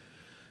comedy.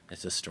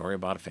 It's a story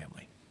about a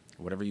family.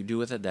 Whatever you do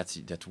with it, that's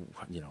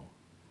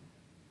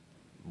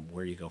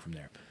where you go from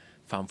there.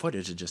 Found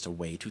footage is just a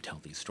way to tell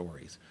these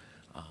stories.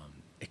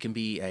 It can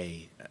be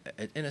and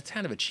it's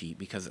kind of a cheat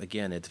because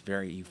again,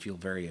 you feel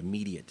very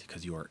immediate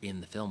because you are in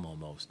the film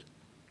almost.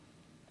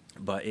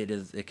 But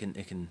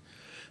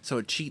so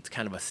it cheats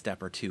kind of a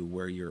step or two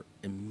where you're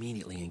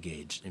immediately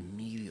engaged,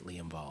 immediately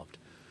involved.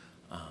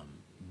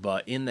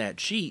 But in that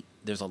cheat,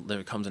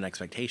 there comes an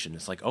expectation.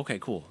 It's like, okay,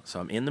 cool. So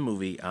I'm in the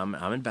movie. I'm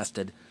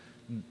invested.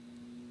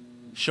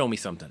 Show me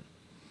something,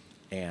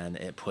 and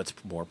it puts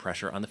more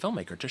pressure on the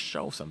filmmaker to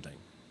show something,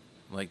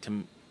 like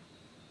to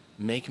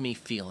make me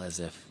feel as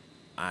if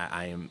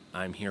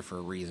I'm here for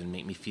a reason.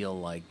 Make me feel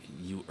like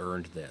you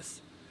earned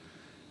this,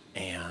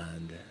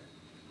 and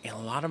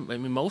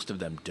most of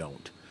them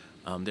don't.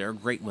 There are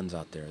great ones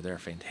out there. There are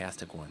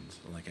fantastic ones.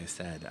 Like I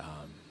said.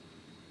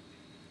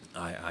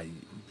 I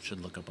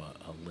should look up a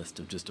list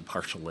of just a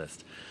partial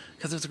list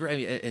because it's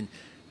great. And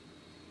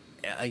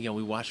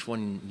we watched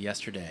one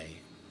yesterday,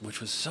 which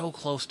was so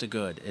close to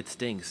good. It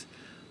stinks.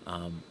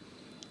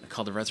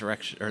 Called The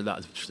Resurrection, or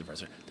The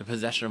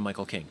Possession of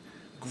Michael King.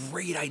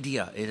 Great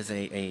idea. It is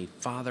a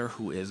father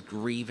who is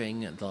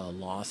grieving the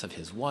loss of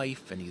his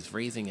wife, and he's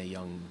raising a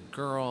young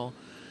girl.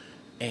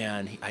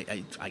 And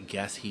I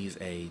guess he's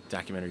a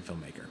documentary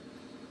filmmaker,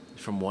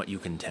 from what you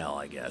can tell.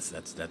 I guess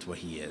that's what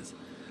he is.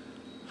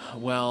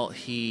 Well,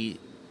 he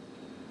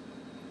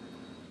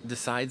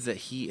decides that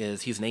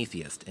he's an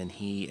atheist, and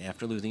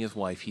after losing his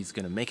wife, he's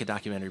going to make a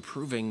documentary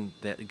proving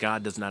that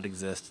God does not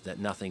exist, that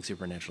nothing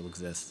supernatural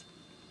exists,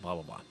 blah,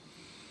 blah, blah.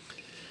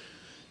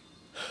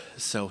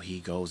 So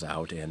he goes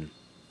out, and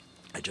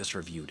I just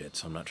reviewed it,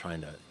 so I'm not trying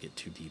to get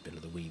too deep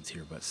into the weeds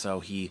here, but so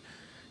he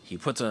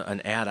puts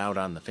an ad out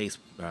on the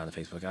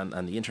Facebook,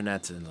 on the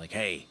internet, and like,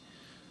 hey,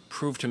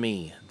 prove to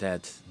me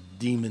that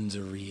demons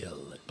are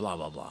real, blah,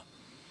 blah, blah.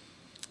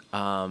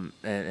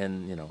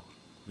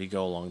 We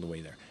go along the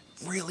way there.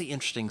 Really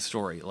interesting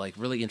story,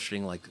 really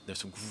interesting. There's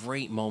some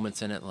great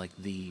moments in it.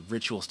 The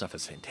ritual stuff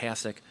is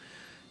fantastic,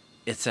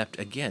 except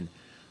again,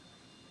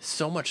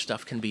 so much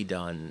stuff can be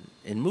done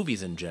in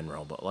movies in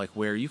general, but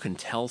where you can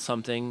tell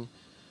something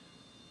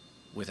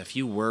with a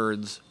few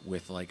words,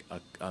 with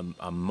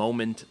a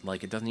moment,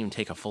 it doesn't even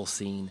take a full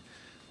scene.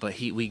 But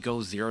we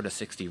go 0 to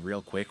 60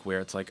 real quick,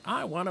 where it's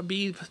I want to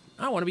be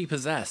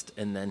possessed,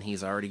 and then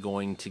he's already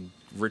going to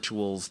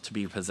rituals to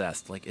be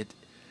possessed.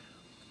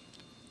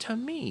 to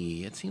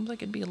me, it seems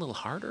like it'd be a little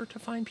harder to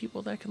find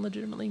people that can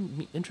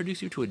legitimately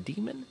introduce you to a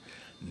demon.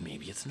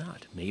 Maybe it's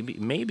not.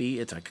 Maybe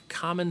it's like a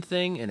common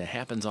thing and it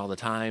happens all the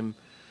time.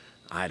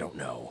 I don't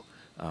know.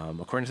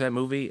 According to that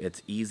movie,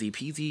 it's easy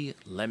peasy,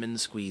 lemon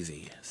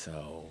squeezy.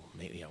 So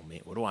maybe,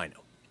 what do I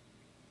know?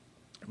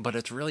 But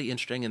it's really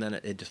interesting, and then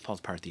it just falls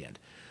apart at the end.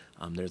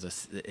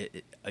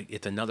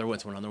 It's another one.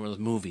 It's one of those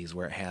movies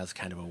where it has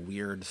kind of a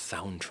weird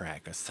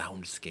soundtrack, a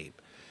soundscape,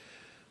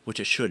 which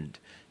it shouldn't.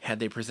 Had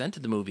they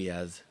presented the movie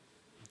as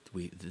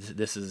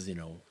this is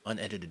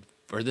unedited,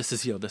 or this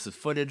is this is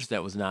footage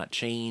that was not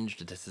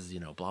changed. This is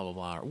blah blah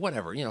blah or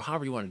whatever,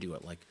 however you want to do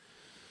it. Like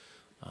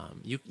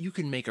you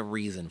can make a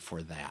reason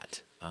for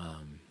that,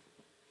 and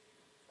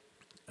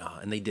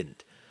they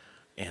didn't.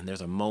 And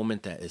there's a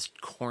moment that is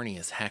corny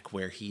as heck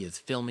where he is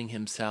filming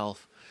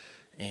himself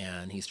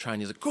and he's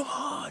like, come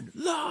on,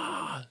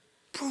 la,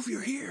 prove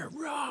you're here,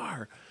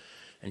 rawr.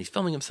 And he's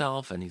filming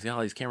himself and he's got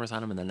all these cameras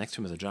on him, and then next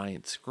to him is a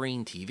giant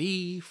screen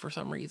TV for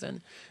some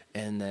reason.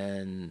 And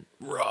then,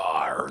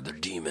 rawr, the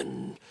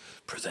demon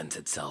presents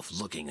itself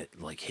looking at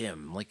like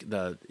him. Like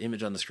the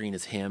image on the screen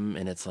is him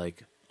and it's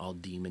like all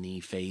demon-y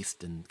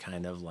faced and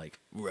kind of like,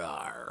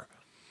 rawr.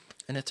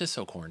 And it's just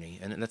so corny.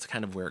 And that's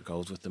kind of where it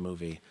goes with the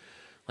movie.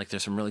 Like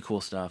there's some really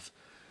cool stuff,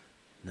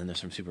 and then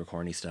there's some super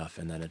corny stuff,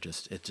 and then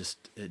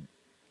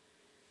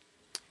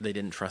they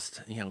didn't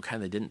trust, they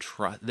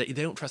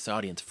don't trust the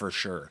audience for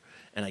sure,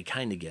 and I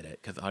kind of get it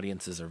because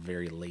audiences are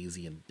very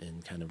lazy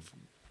and kind of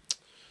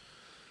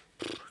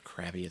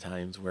crappy at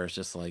times, where it's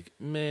just like,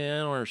 man,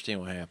 I don't understand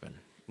what happened,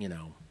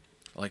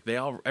 like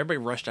everybody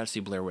rushed out to see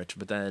Blair Witch,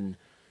 but then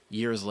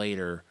years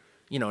later,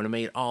 and it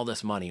made all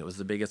this money. It was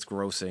the biggest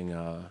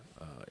grossing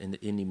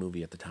indie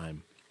movie at the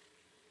time.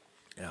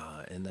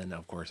 And then,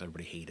 of course,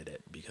 everybody hated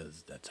it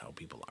because that's how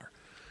people are.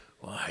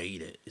 Well, I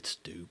hate it. It's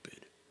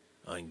stupid.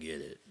 I can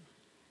get it.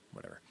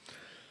 Whatever.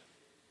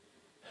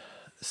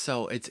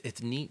 So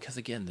it's neat because,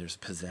 again, there's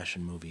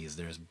possession movies,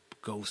 there's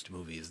ghost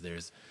movies,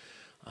 there's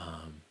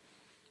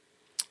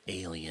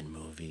alien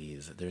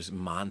movies, there's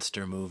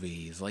monster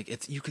movies.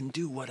 Like, you can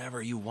do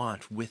whatever you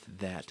want with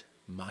that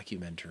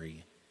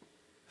mockumentary,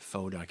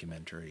 faux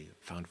documentary,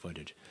 found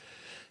footage.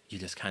 You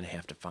just kind of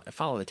have to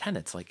follow the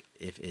tenets. Like,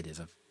 if it is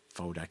a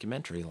faux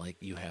documentary, like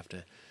you have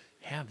to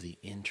have the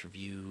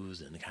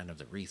interviews and kind of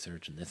the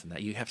research and this and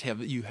that. You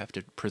have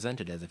to present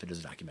it as if it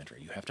is a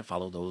documentary. You have to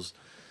follow those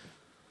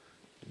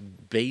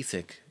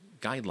basic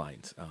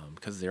guidelines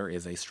because there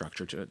is a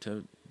structure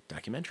to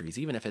documentaries,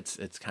 even if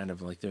it's kind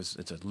of like it's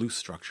a loose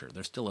structure.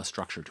 There's still a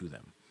structure to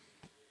them.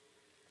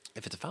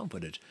 If it's a found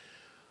footage,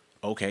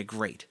 okay,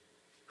 great.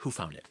 Who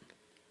found it?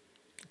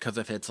 Because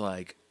if it's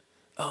like,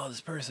 oh,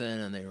 this person,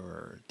 and they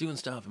were doing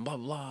stuff, and blah,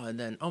 blah, blah, and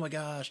then, oh my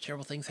gosh,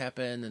 terrible things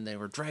happen, and they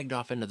were dragged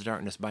off into the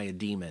darkness by a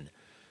demon,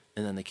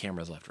 and then the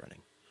camera's left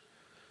running.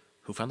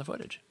 Who found the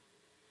footage?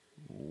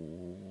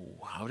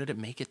 How did it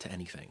make it to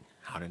anything?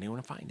 How did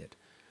anyone find it?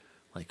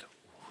 Like,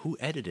 who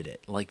edited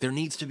it? Like, there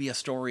needs to be a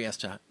story as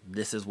to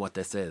this is what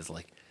this is.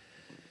 Like,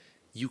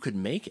 you could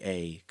make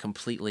a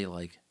completely,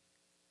 like,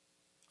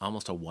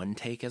 almost a one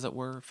take, as it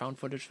were, found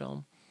footage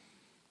film.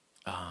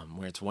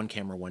 Where it's one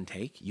camera, one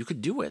take. You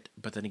could do it,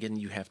 but then again,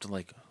 you have to,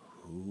 like,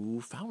 who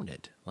found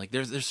it? Like,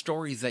 there's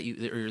stories that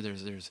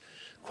there's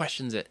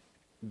questions that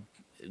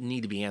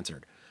need to be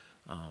answered.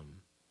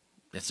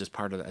 It's just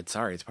part of it's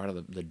part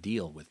of the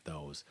deal with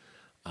those.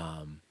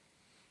 A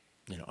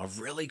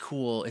really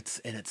cool.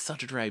 It's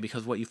such a drag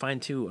because what you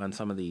find too on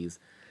some of these,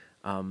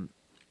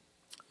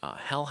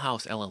 Hell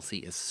House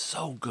LLC is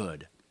so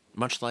good,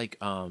 much like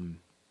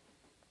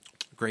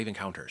Grave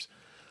Encounters.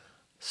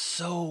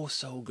 So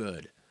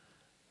good.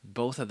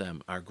 Both of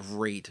them are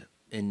great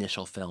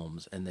initial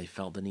films, and they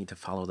felt the need to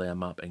follow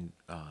them up. And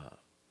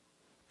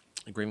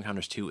Grave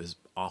Encounters 2 is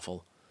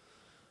awful,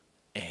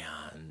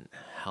 and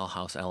Hell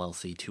House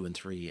LLC 2 and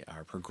 3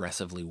 are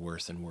progressively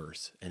worse and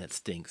worse, and it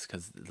stinks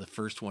because the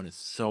first one is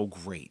so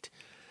great.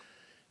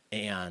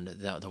 And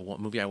the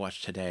one movie I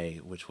watched today,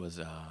 which was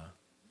oh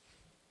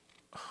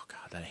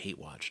god, that I hate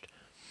watched,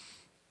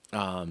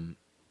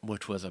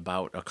 which was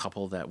about a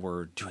couple that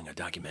were doing a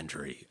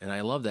documentary. And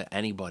I love that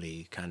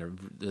anybody kind of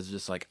is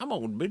just like, I'm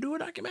going to do a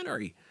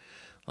documentary.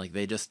 Like,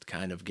 they just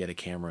kind of get a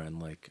camera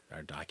and, like,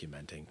 are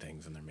documenting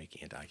things, and they're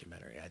making a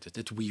documentary.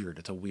 It's weird.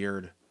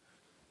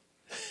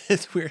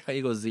 It's weird how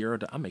you go zero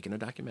to, I'm making a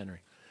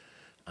documentary.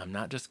 I'm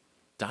not just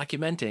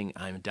documenting,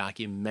 I'm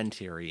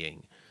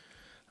documentarying.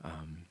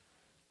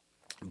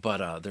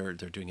 But they're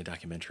doing a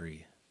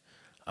documentary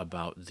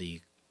about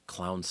the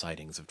clown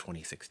sightings of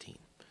 2016.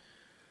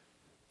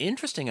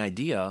 Interesting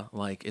idea.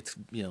 Like, it's,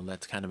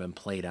 that's kind of been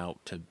played out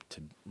to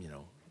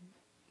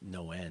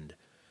no end.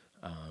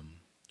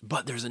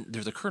 But there's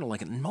a kernel,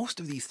 like in most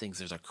of these things,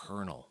 there's a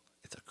kernel.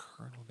 It's a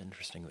kernel of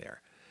interesting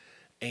there.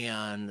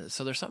 And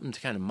so there's something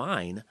to kind of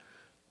mine,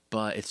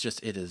 but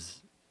it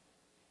is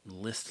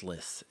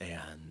listless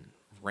and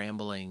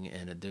rambling,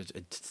 and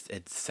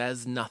it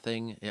says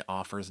nothing. It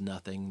offers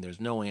nothing. There's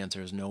no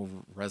answers, no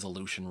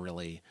resolution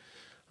really.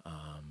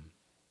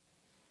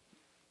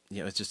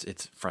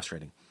 It's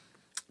frustrating.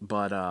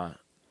 But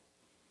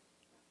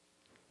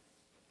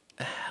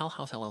Hell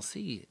House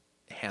LLC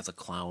has a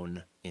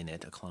clown in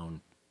it, a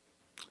clown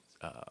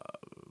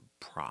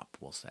prop,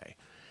 we'll say,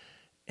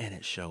 and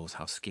it shows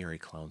how scary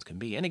clowns can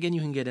be. And again,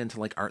 you can get into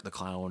like Art the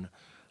Clown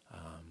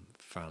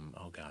from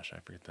I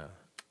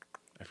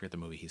forget the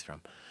movie he's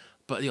from.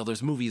 But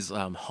there's movies.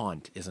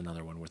 Haunt is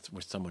another one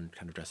where someone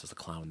kind of dresses as a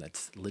clown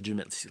that's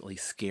legitimately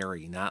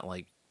scary, not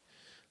like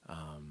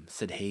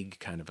Sid Haig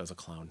kind of as a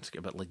clown,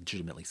 but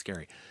legitimately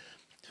scary.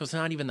 So it's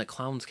not even that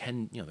clowns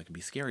can they can be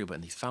scary, but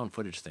in these found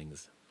footage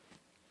things,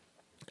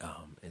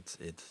 it's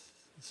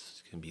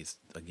can be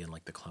again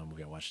like the clown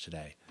movie I watched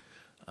today.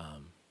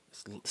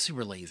 It's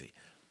super lazy.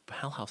 But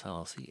Hell House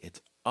LLC, it's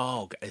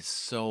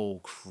so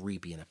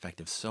creepy and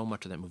effective. So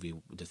much of that movie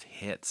just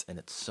hits, and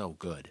it's so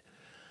good.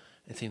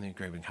 And same thing with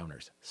Grave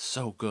Encounters,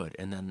 so good.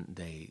 And then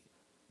they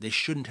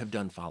shouldn't have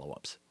done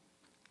follow-ups,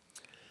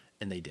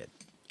 and they did,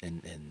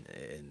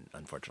 and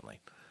unfortunately,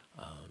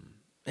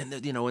 and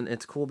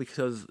it's cool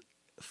because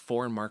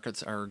foreign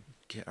markets have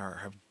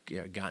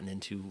gotten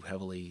into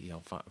heavily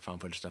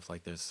found footage stuff.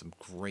 Like there's some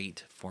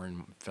great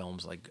foreign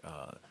films like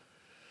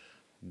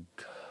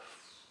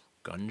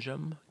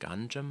Gunjam. I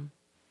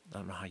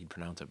don't know how you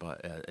pronounce it,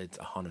 but it's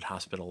a haunted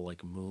hospital or I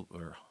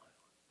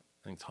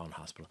think it's haunted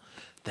hospital.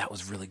 That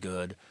was really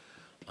good.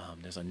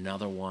 There's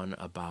another one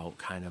about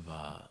kind of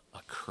a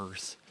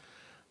curse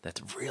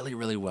that's really,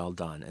 really well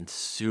done and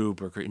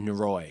super creepy.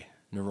 Noroi.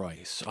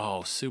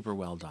 Oh, super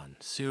well done.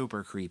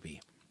 Super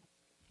creepy.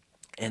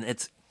 And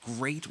it's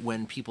great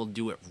when people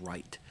do it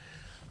right.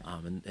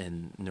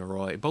 And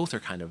Noroi, both are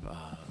kind of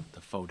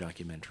the faux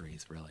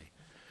documentaries, really.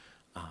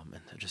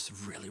 And they're just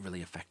really,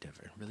 really effective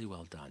and really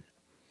well done.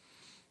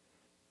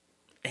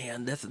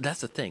 And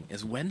that's the thing,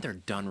 is when they're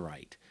done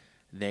right,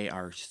 they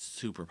are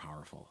super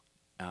powerful.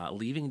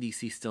 Leaving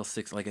DC still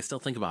sticks. Like I still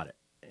think about it,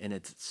 and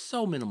it's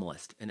so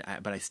minimalist.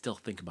 But I still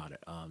think about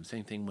it.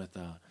 Same thing with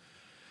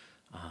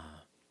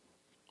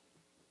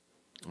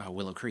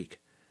Willow Creek,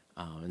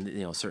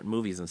 and certain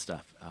movies and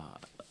stuff.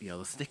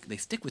 They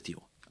stick with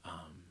you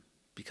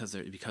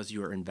because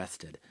you are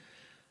invested.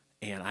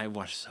 And I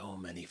watched so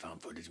many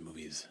found footage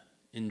movies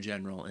in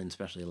general, and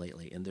especially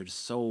lately, and they're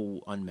just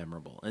so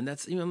unmemorable. And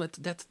that's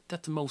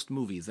that's most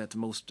movies. That's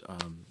most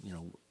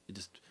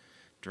just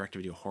direct to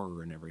video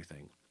horror and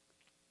everything.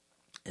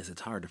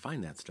 It's hard to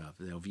find that stuff.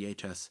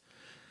 VHS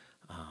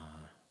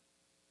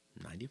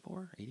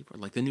 94, 84,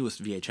 like the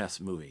newest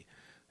VHS movie,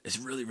 is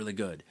really, really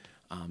good.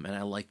 And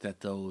I like that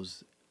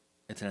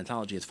it's an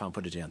anthology, it's found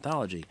footage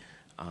anthology,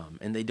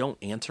 and they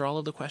don't answer all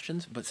of the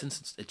questions, but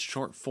since it's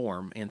short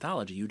form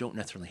anthology, you don't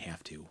necessarily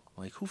have to.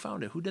 Like, who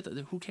found it? Who did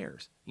it? Who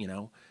cares?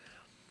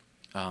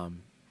 I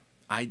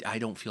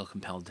don't feel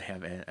compelled to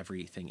have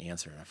everything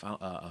answered.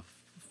 A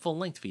full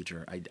length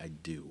feature, I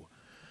do.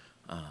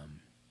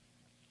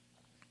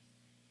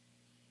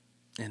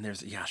 And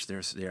there's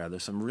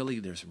some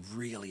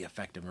really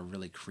effective and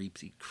really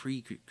creepy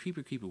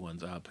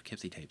ones.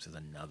 Poughkeepsie Tapes is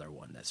another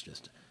one that's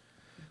just,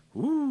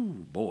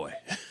 ooh boy,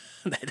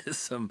 that is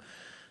some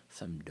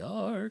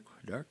dark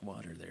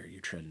water there you're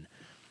treading.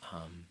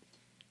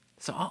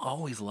 So I'll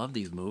always love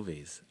these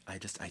movies. I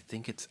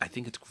think it's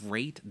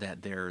great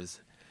that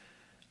there's,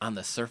 on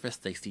the surface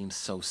they seem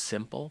so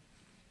simple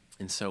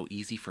and so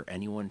easy for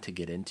anyone to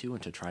get into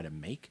and to try to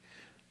make,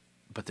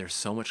 but there's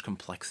so much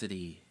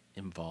complexity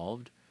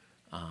involved.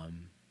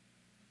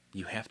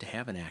 You have to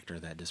have an actor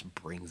that just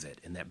brings it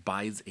and that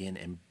buys in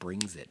and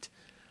brings it,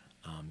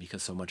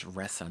 because so much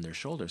rests on their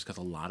shoulders. Because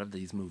a lot of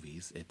these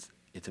movies, it's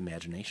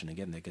imagination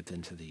again that gets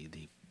into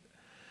the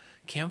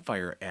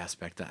campfire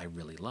aspect that I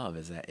really love,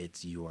 is that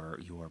it's you are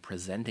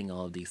presenting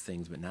all of these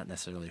things but not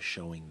necessarily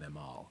showing them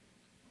all,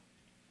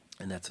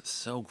 and that's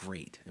so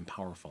great and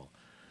powerful.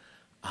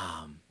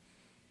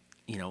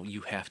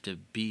 You have to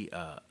be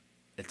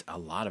it's a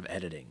lot of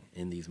editing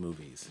in these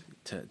movies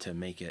to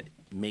make it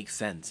make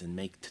sense and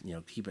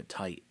keep it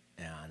tight,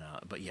 and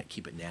but yet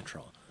keep it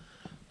natural.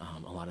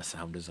 A lot of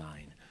sound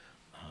design,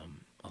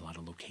 a lot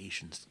of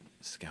locations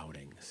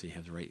scouting, so you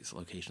have the right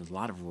locations. A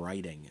lot of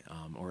writing,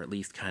 or at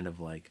least kind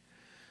of like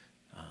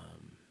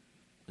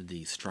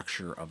the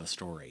structure of a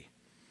story.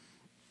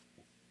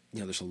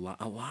 There's a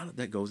lot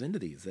that goes into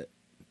these that,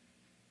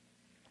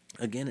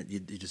 again, you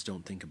just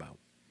don't think about.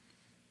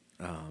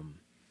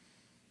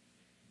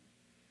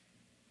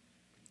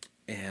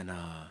 And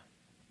I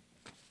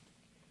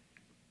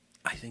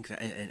think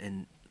that,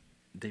 and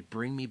they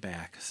bring me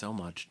back so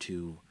much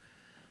to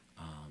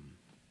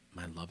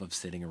my love of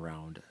sitting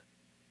around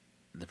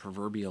the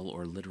proverbial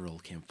or literal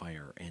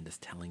campfire and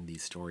just telling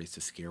these stories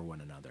to scare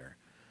one another.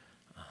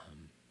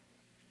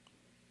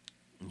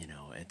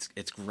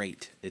 It's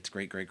great. It's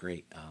great.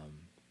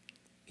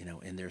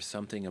 And there's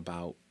something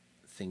about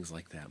things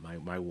like that.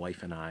 My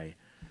wife and I,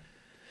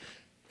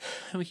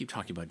 we keep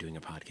talking about doing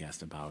a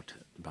podcast about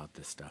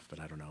this stuff, but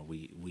I don't know.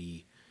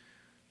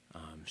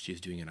 She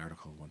was doing an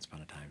article once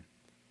upon a time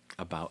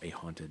about a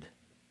haunted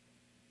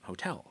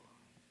hotel,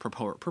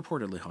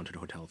 purportedly haunted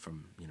hotel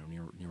from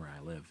near where I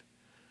live.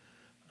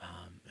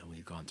 And we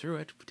had gone through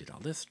it. We did all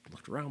this,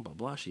 looked around, blah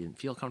blah. She didn't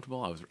feel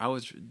comfortable. I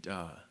was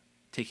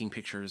taking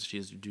pictures. She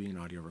was doing an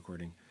audio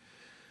recording.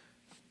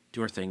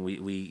 Do our thing.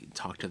 We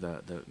talked to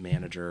the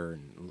manager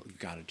and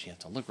got a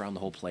chance to look around the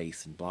whole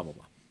place and blah, blah,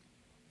 blah.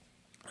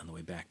 On the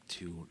way back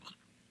to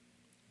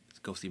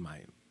go see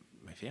my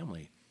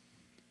family,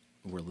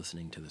 we're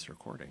listening to this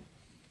recording.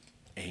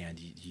 And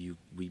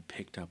we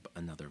picked up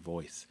another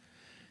voice.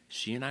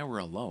 She and I were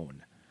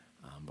alone,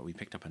 but we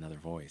picked up another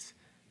voice.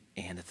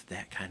 And it's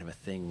that kind of a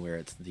thing where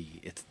it's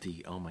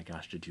the oh my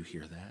gosh, did you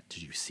hear that?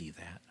 Did you see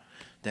that?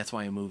 That's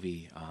why a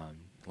movie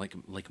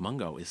like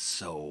Mungo is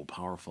so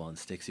powerful and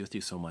sticks with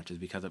you so much, is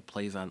because it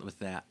plays on with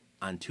that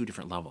on two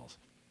different levels.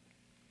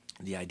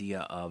 The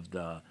idea of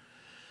the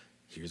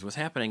here's what's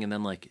happening, and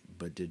then like,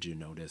 but did you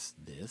notice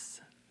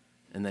this?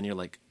 And then you're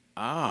like,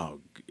 oh,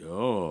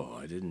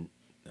 I didn't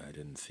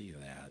see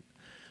that,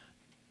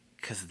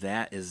 because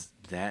that is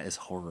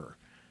horror.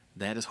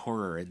 That is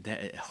horror.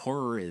 That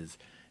horror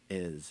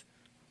is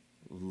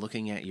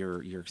looking at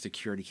your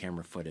security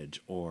camera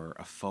footage or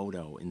a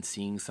photo and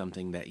seeing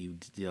something that you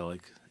know,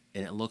 like,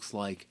 and it looks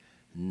like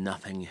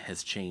nothing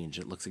has changed.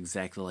 It looks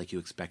exactly like you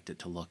expect it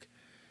to look,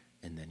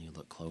 and then you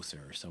look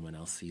closer, or someone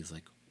else sees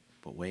like,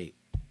 but wait,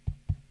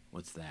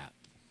 what's that?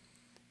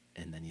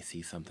 And then you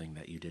see something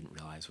that you didn't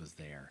realize was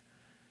there.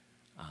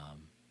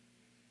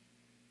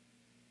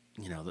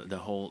 You know,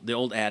 the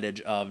old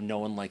adage of no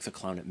one likes a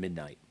clown at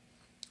midnight.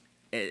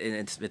 And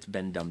it's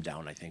been dumbed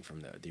down, I think, from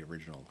the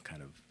original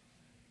kind of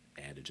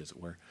adage, as it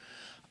were.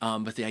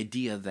 But the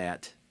idea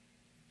that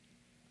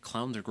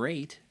clowns are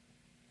great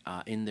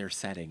in their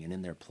setting and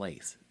in their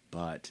place,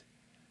 but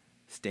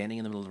standing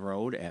in the middle of the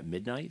road at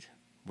midnight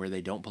where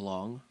they don't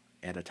belong,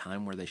 at a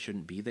time where they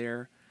shouldn't be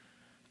there,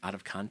 out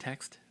of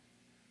context,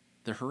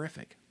 they're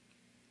horrific.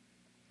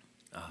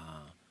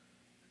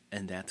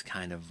 And that's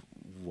kind of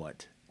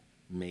what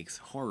makes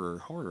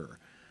horror,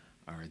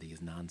 are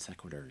these non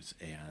sequiturs.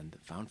 And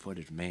found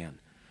footage,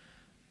 man,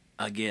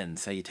 again,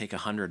 say you take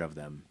 100 of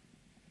them,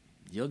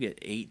 you'll get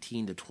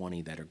 18 to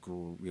 20 that are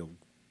real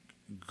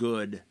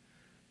good,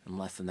 and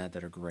less than that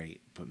are great.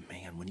 But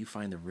man, when you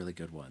find the really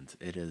good ones,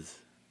 it is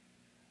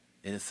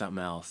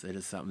something else. It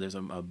is something. There's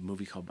a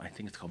movie called, I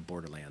think it's called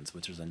Borderlands,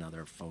 which is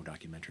another faux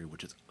documentary,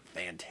 which is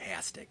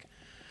fantastic,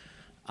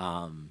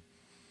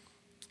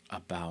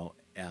 about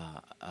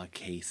a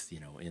case, you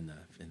know, in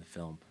the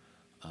film,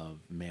 of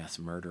mass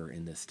murder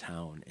in this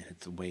town, and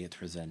it's the way it's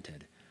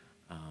presented.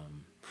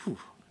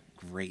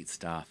 Great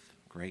stuff.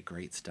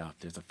 Great stuff.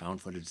 There's a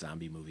found footage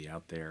zombie movie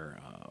out there.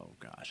 Oh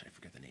gosh, I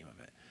forget the name of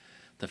it.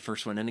 The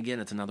first one, and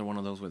again, it's another one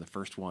of those where the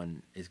first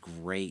one is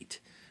great,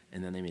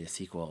 and then they made a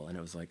sequel, and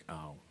it was like,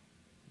 oh,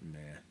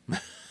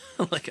 man.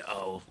 Like,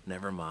 oh,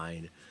 never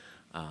mind.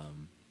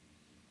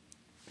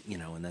 You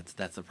know, and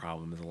that's the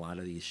problem, is a lot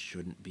of these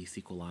shouldn't be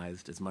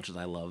sequelized. As much as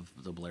I love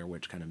the Blair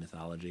Witch kind of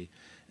mythology,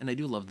 and I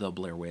do love the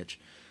Blair Witch,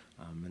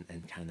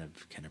 and kind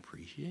of can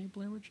appreciate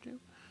Blair Witch too,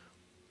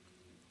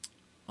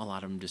 a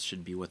lot of them just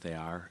should be what they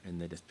are,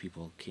 and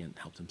people can't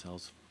help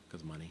themselves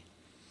because of money.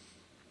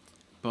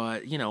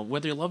 But, you know,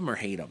 whether you love them or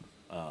hate them,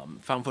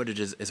 found footage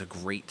is a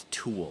great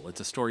tool. It's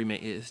a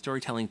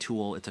storytelling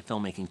tool. It's a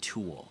filmmaking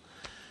tool.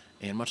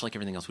 And much like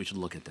everything else, we should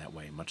look at it that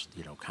way. Much,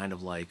 you know, kind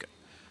of like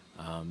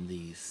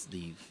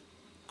the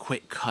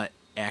quick cut,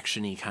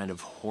 actiony kind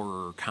of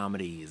horror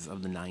comedies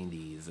of the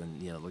 90s,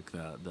 and, you know, like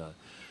the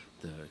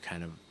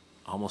kind of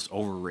almost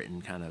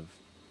overwritten kind of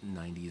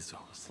 90s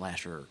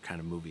slasher kind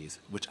of movies,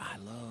 which I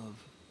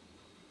love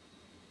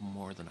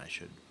more than I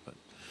should. But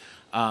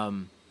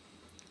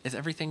it's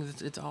everything.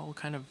 It's all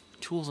kind of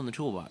tools in the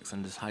toolbox,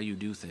 and just how you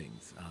do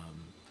things.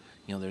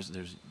 You know,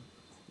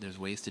 there's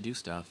ways to do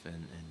stuff,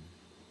 and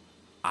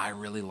I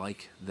really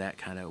like that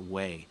kind of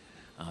way.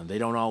 They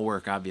don't all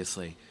work,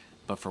 obviously,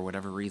 but for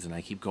whatever reason,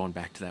 I keep going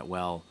back to that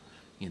well,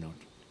 you know,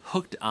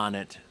 hooked on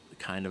it,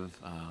 kind of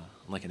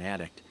like an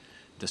addict,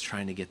 just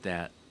trying to get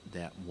that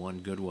one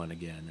good one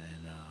again.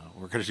 And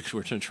we're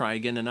gonna try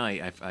again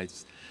tonight. I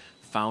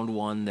found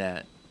one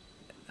that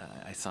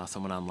I saw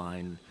someone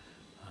online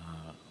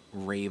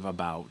rave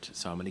about,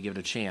 so I'm gonna give it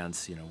a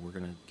chance. You know, we're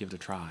gonna give it a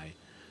try.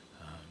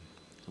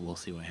 We'll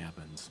see what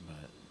happens.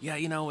 But yeah,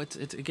 you know, it's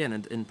again,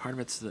 and part of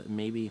it's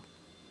maybe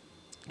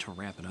to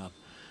wrap it up.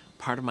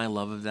 Part of my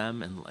love of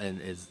them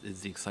and is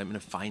the excitement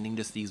of finding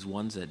just these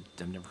ones that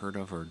I've never heard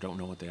of or don't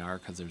know what they are,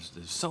 because there's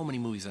so many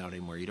movies out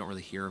anymore. You don't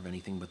really hear of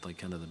anything but like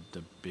kind of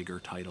the bigger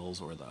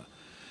titles, or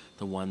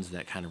the ones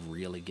that kind of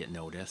really get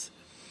noticed.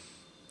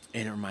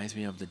 And it reminds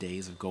me of the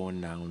days of going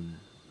down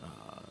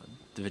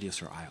the video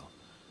store aisle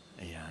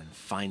and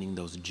finding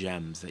those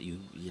gems that you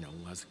know,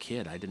 as a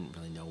kid, I didn't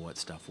really know what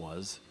stuff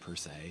was per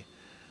se.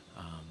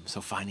 So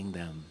finding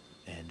them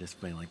and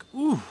just being like,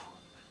 ooh,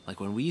 like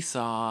when we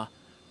saw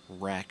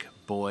Wreck,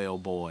 boy oh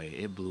boy,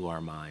 it blew our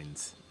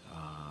minds.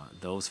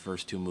 Those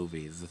first two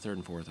movies, the third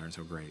and fourth aren't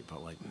so great,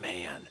 but like,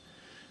 man,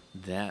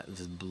 that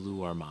just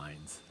blew our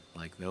minds.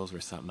 Like, those were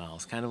something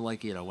else. Kind of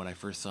like, you know, when I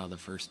first saw the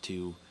first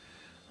two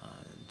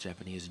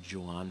Japanese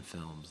Ju-on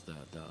films, the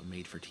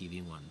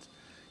made-for-TV ones,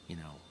 you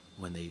know,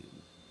 when they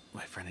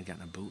my friend had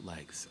gotten a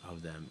bootlegs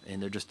of them,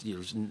 and they're just you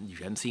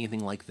hadn't seen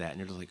anything like that, and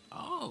you're just like,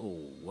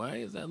 oh, why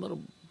is that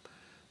little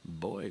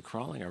boy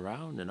crawling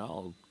around and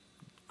all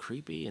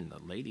creepy, and the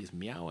lady's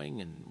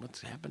meowing, and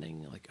what's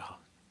happening? Like, oh,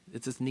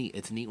 it's just neat.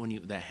 It's neat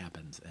when that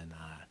happens, and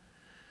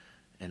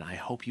I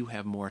hope you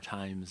have more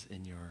times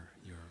in your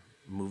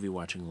movie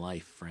watching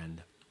life,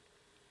 friend,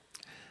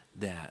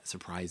 that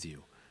surprise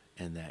you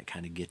and that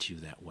kind of get you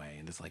that way,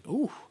 and it's like,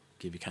 ooh,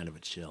 give you kind of a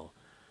chill.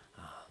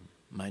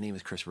 My name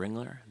is Chris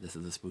Ringler. This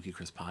is the Spooky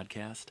Chris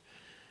podcast.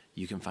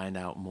 You can find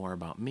out more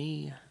about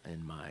me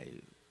and my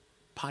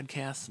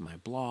podcasts, my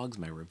blogs,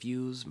 my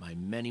reviews, my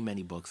many,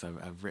 many books.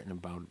 I've written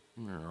about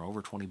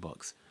over 20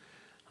 books.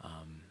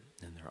 And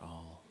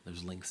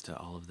there's links to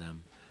all of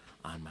them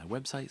on my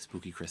website,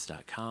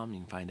 spookychris.com.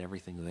 You can find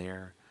everything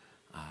there.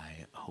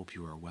 I hope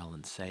you are well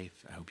and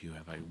safe. I hope you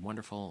have a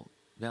wonderful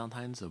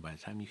Valentine's. So by the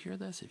time you hear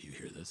this, if you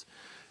hear this,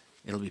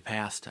 it'll be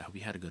past. I hope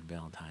you had a good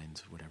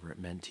Valentine's, whatever it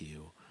meant to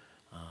you.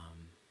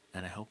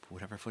 And I hope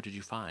whatever footage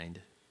you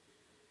find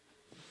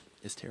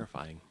is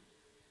terrifying.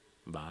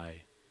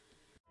 Bye.